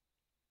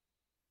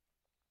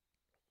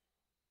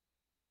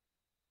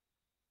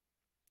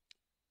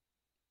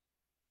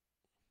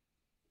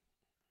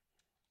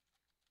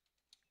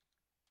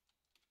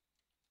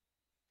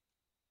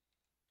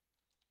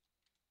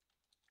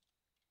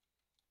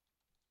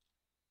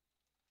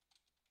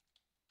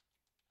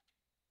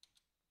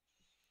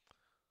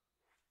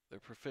 Their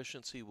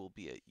proficiency will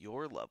be at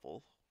your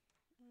level.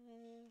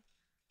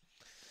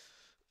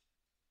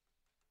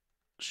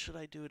 Should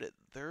I do it at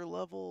their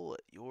level,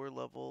 at your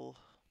level?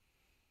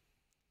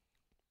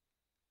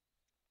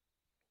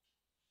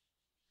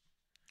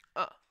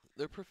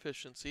 Their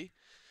proficiency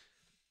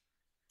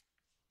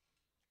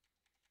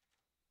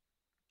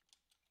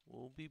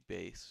will be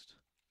based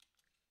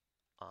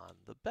on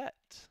the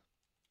bet.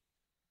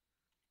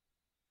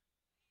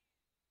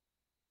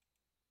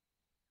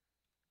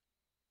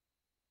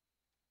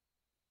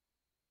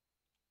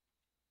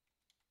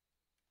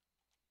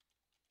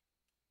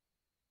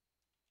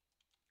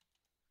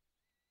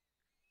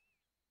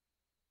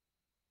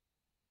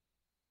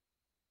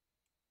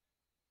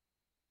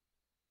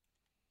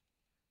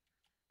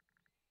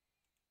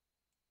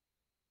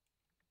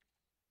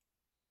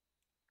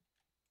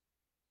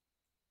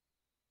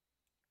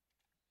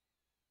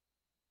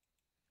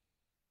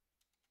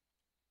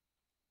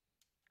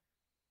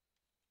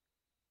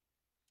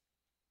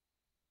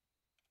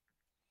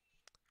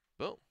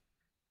 Boom.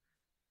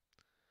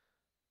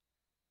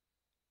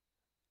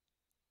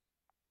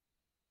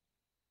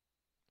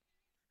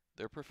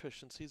 Their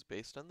proficiency is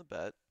based on the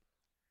bet.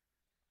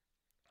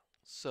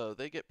 So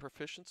they get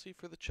proficiency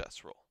for the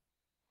chess roll.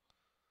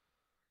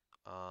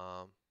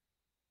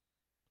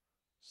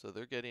 So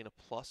they're getting a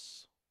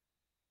 +2.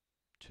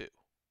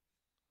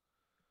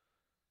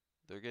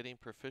 They're getting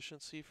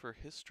proficiency for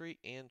history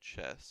and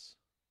chess.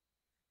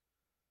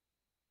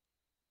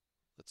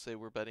 Let's say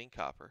we're betting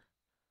copper.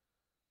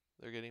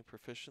 They're getting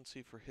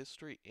proficiency for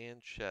history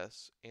and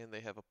chess, and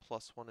they have a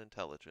 +1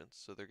 intelligence,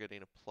 so they're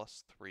getting a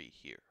 +3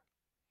 here.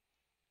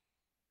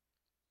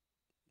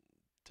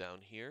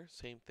 Down here,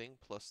 same thing,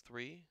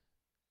 +3,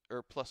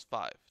 or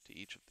 +5 to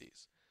each of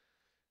these,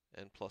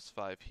 and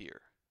 +5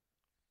 here.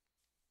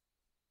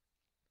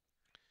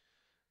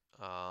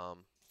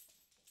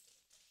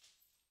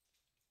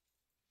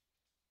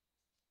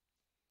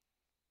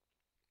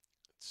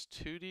 It's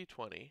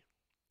 2d20.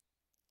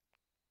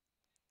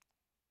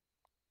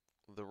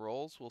 The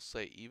rolls will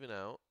say even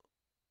out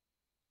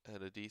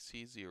at a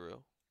DC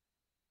 0.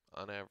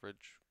 On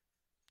average,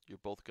 you're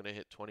both going to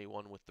hit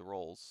 21 with the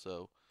rolls,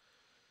 so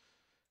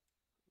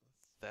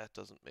that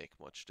doesn't make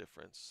much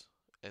difference.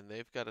 And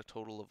they've got a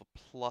total of a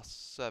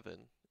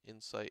 +7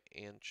 insight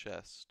and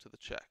chess to the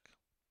check.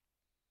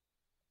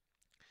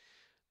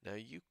 Now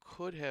you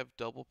could have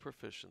double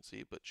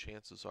proficiency, but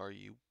chances are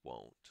you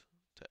won't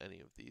to any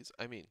of these.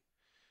 I mean,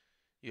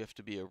 you have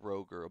to be a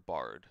rogue or a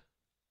bard,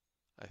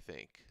 I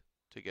think,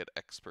 to get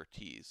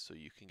expertise so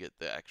you can get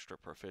the extra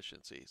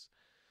proficiencies.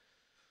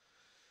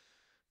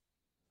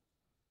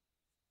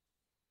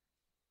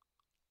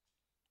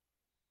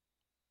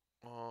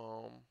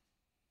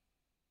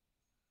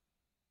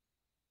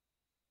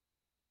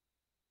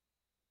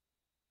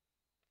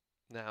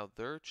 Now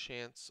their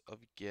chance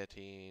of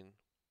getting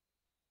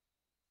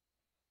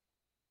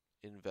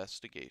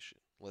investigation.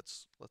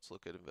 Let's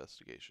look at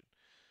investigation.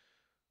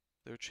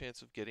 Their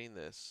chance of getting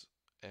this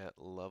at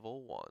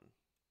level 1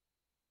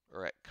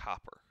 or at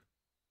copper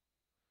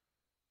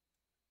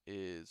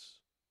is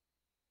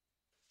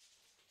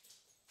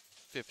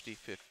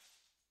 50-50.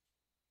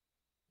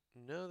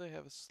 No, they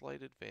have a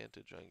slight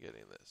advantage on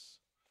getting this.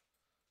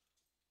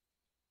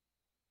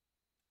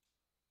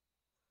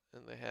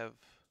 And they have,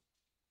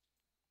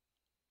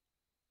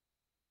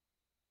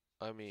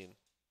 I mean,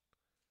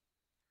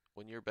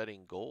 when you're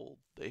betting gold,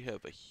 they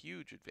have a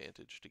huge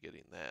advantage to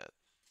getting that.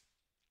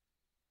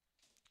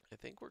 I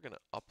think we're going to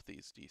up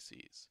these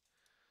DCs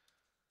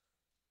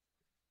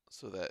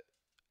so that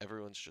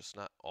everyone's just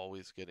not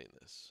always getting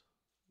this,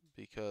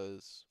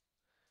 because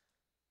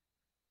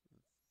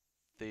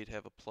they'd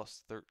have a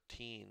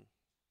 +13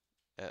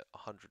 at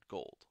 100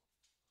 gold.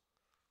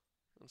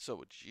 And so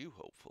would you,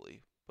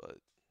 hopefully, but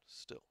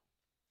still.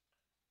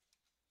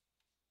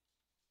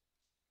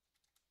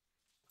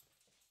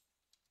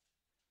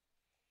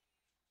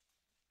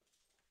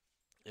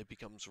 It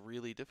becomes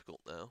really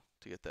difficult now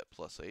to get that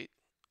 +8.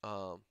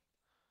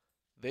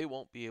 They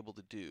won't be able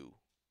to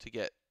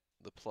get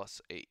the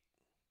 +8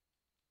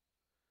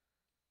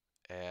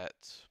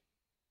 at,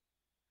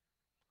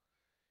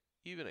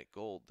 even at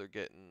gold,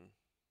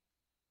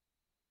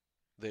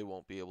 they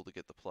won't be able to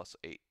get the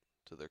 +8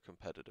 to their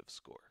competitive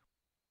score.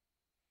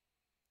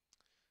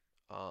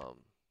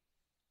 And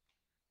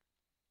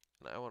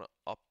I want to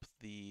up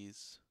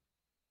these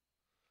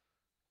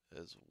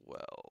as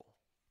well.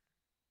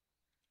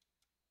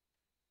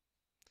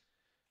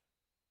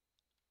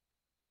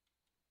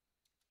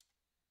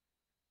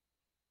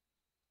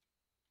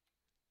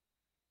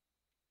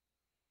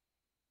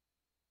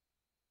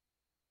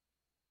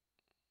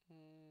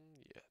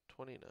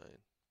 29.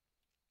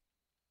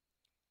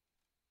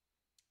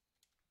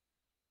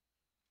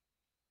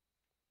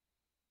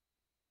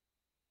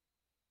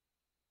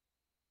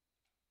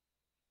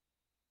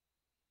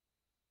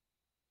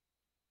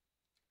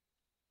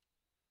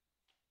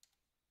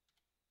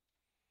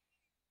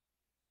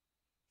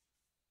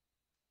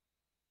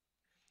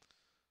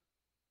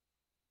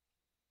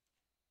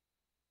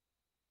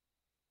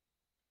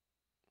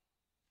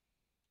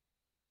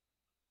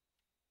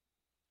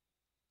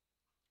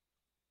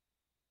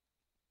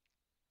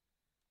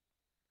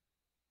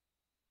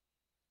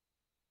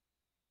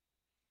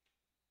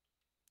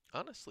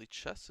 Honestly,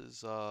 chess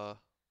is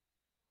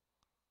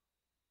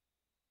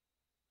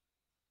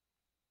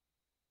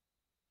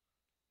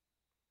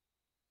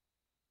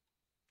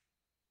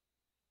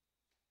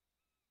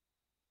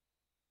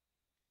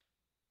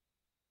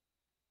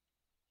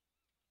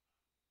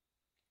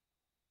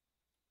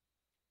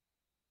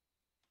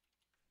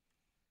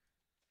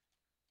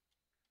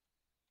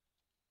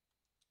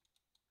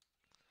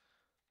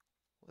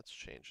let's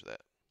change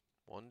that.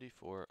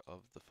 1d4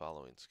 of the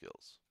following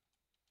skills.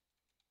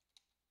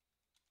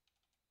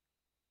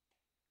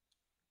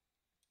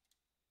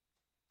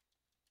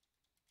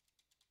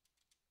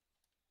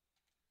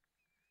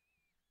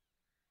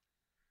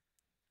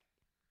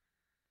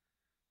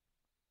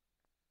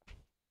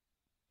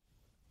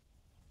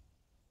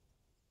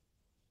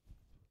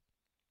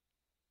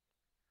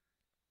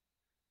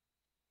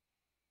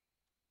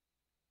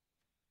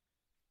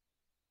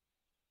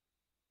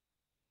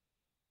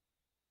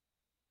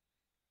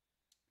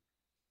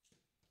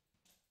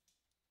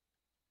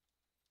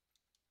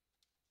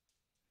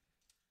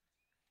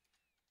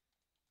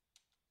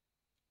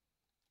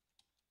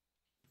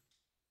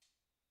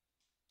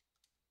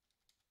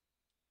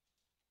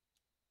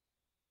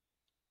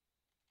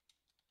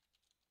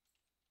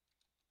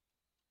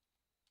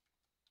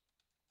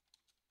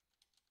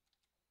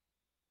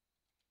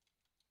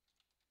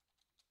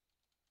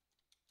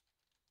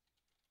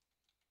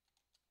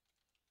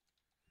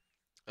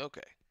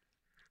 Okay,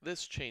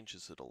 this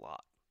changes it a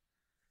lot.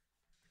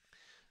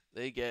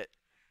 They get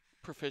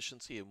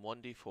proficiency in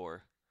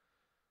 1d4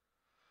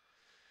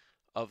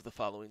 of the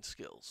following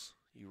skills.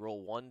 You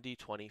roll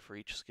 1d20 for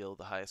each skill.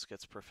 The highest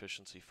gets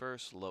proficiency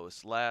first,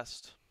 lowest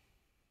last.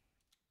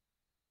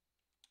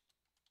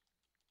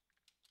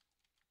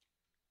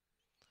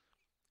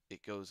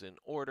 It goes in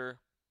order.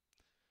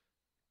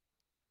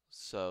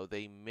 So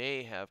they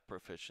may have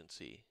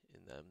proficiency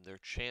in them. Their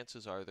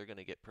chances are they're going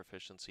to get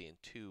proficiency in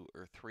 2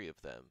 or 3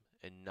 of them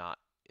and not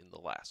in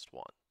the last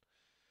one.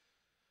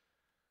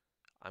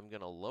 I'm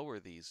going to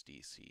lower these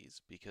DCs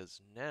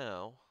because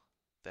now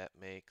that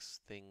makes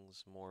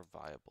things more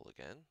viable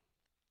again.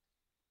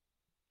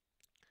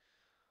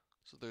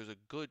 So there's a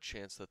good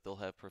chance that they'll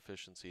have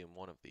proficiency in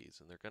one of these,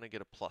 and they're going to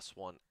get a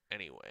 +1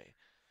 anyway.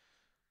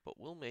 But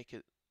we'll make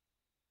it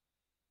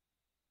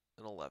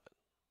an 11.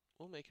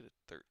 We'll make it a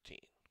 13.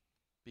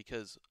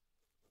 Because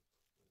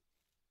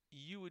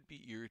you would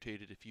be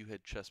irritated if you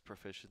had chess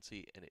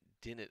proficiency and it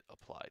didn't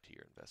apply to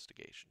your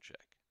investigation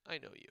check. I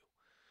know you.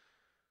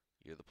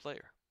 You're the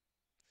player.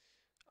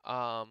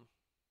 But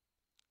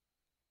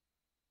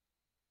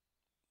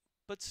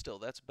still,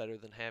 that's better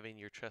than having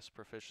your chess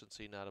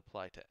proficiency not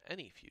apply to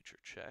any future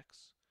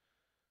checks,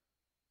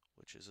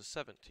 which is a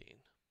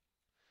 17.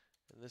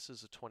 And this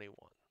is a 21.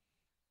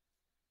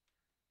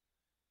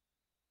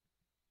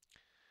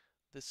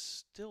 This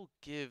still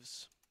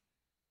gives...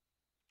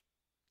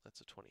 That's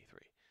a 23.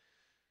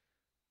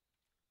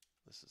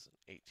 This is an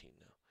 18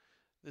 now.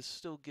 This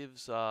still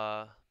gives,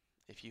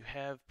 if you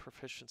have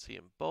proficiency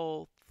in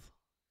both,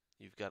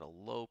 you've got a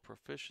low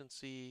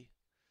proficiency,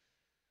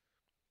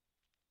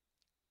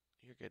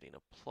 you're getting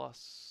a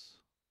plus.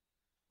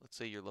 Let's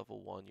say you're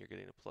level 1, you're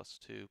getting a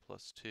 +2,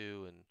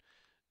 and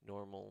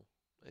normal,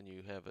 and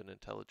you have an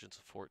intelligence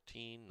of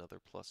 14,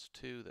 another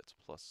 +2, that's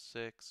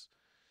 +6.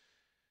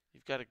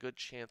 You've got a good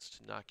chance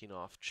to knocking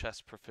off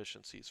chess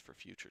proficiencies for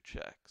future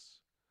checks.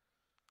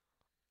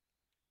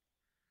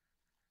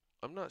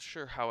 I'm not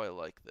sure how I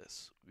like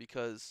this,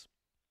 because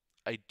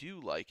I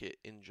do like it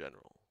in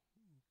general.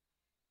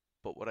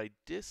 But what I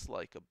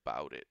dislike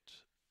about it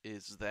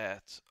is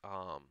that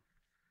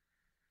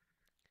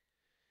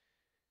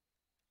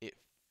it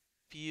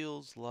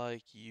feels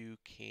like you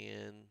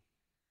can,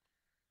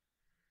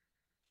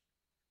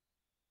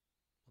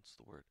 what's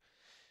the word?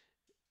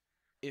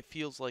 It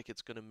feels like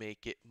it's going to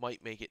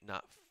might make it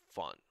not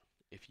fun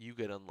if you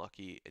get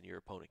unlucky and your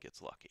opponent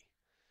gets lucky.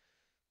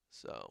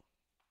 So,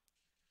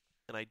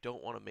 and I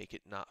don't want to make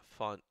it not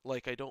fun.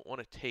 Like, I don't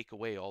want to take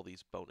away all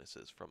these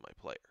bonuses from my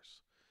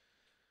players.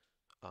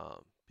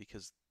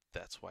 Because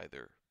that's why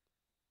they're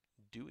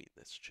doing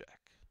this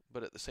check.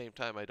 But at the same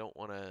time, I don't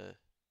want to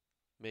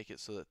make it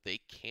so that they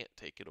can't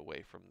take it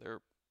away from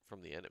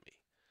the enemy.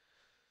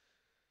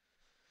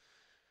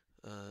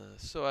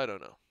 So I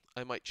don't know.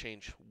 I might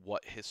change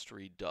what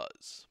history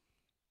does.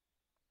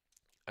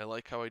 I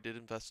like how I did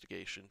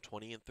investigation.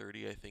 20 and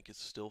 30 I think is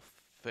still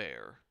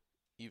fair,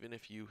 even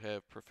if you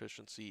have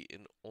proficiency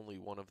in only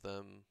one of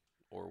them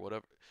or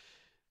whatever.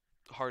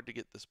 Hard to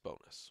get this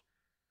bonus.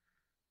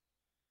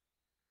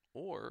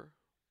 Or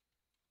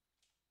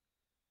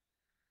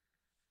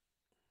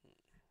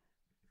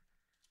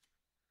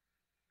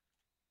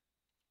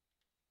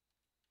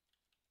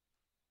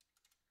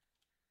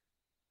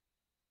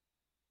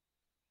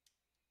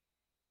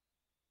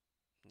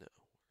no,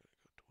 we're going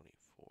to go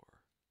 24,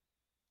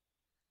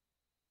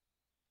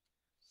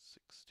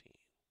 16.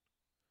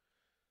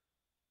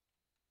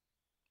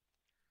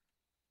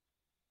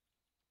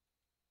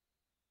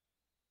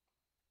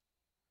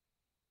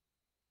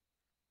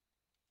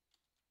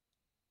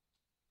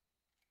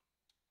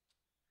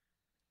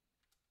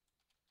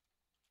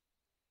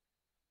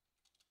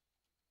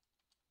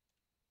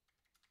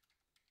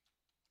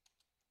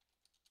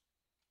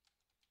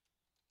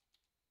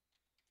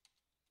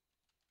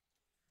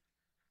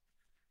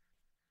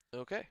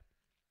 Okay.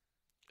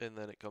 And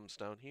then it comes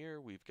down here.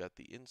 We've got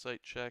the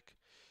insight check,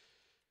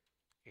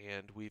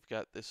 and we've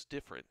got this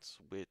difference,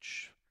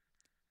 which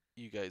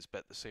you guys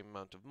bet the same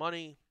amount of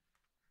money,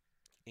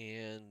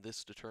 and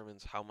this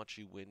determines how much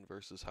you win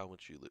versus how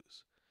much you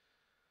lose.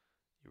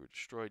 You were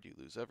destroyed, you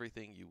lose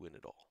everything, you win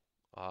it all.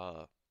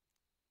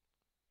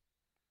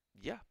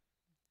 Yeah,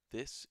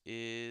 this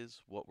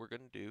is what we're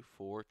going to do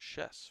for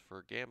chess,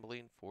 for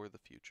gambling for the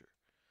future.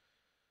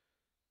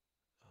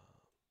 Uh,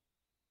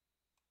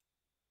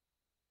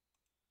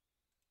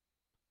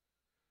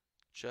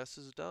 chess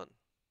is done,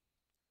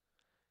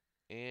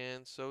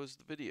 and so is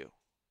the video.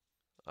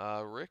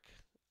 Rick,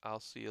 I'll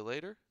see you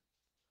later.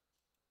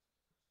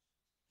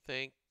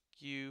 Thank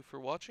you for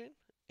watching,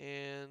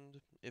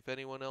 and if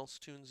anyone else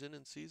tunes in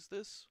and sees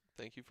this,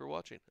 thank you for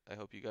watching. I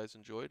hope you guys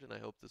enjoyed, and I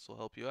hope this will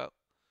help you out.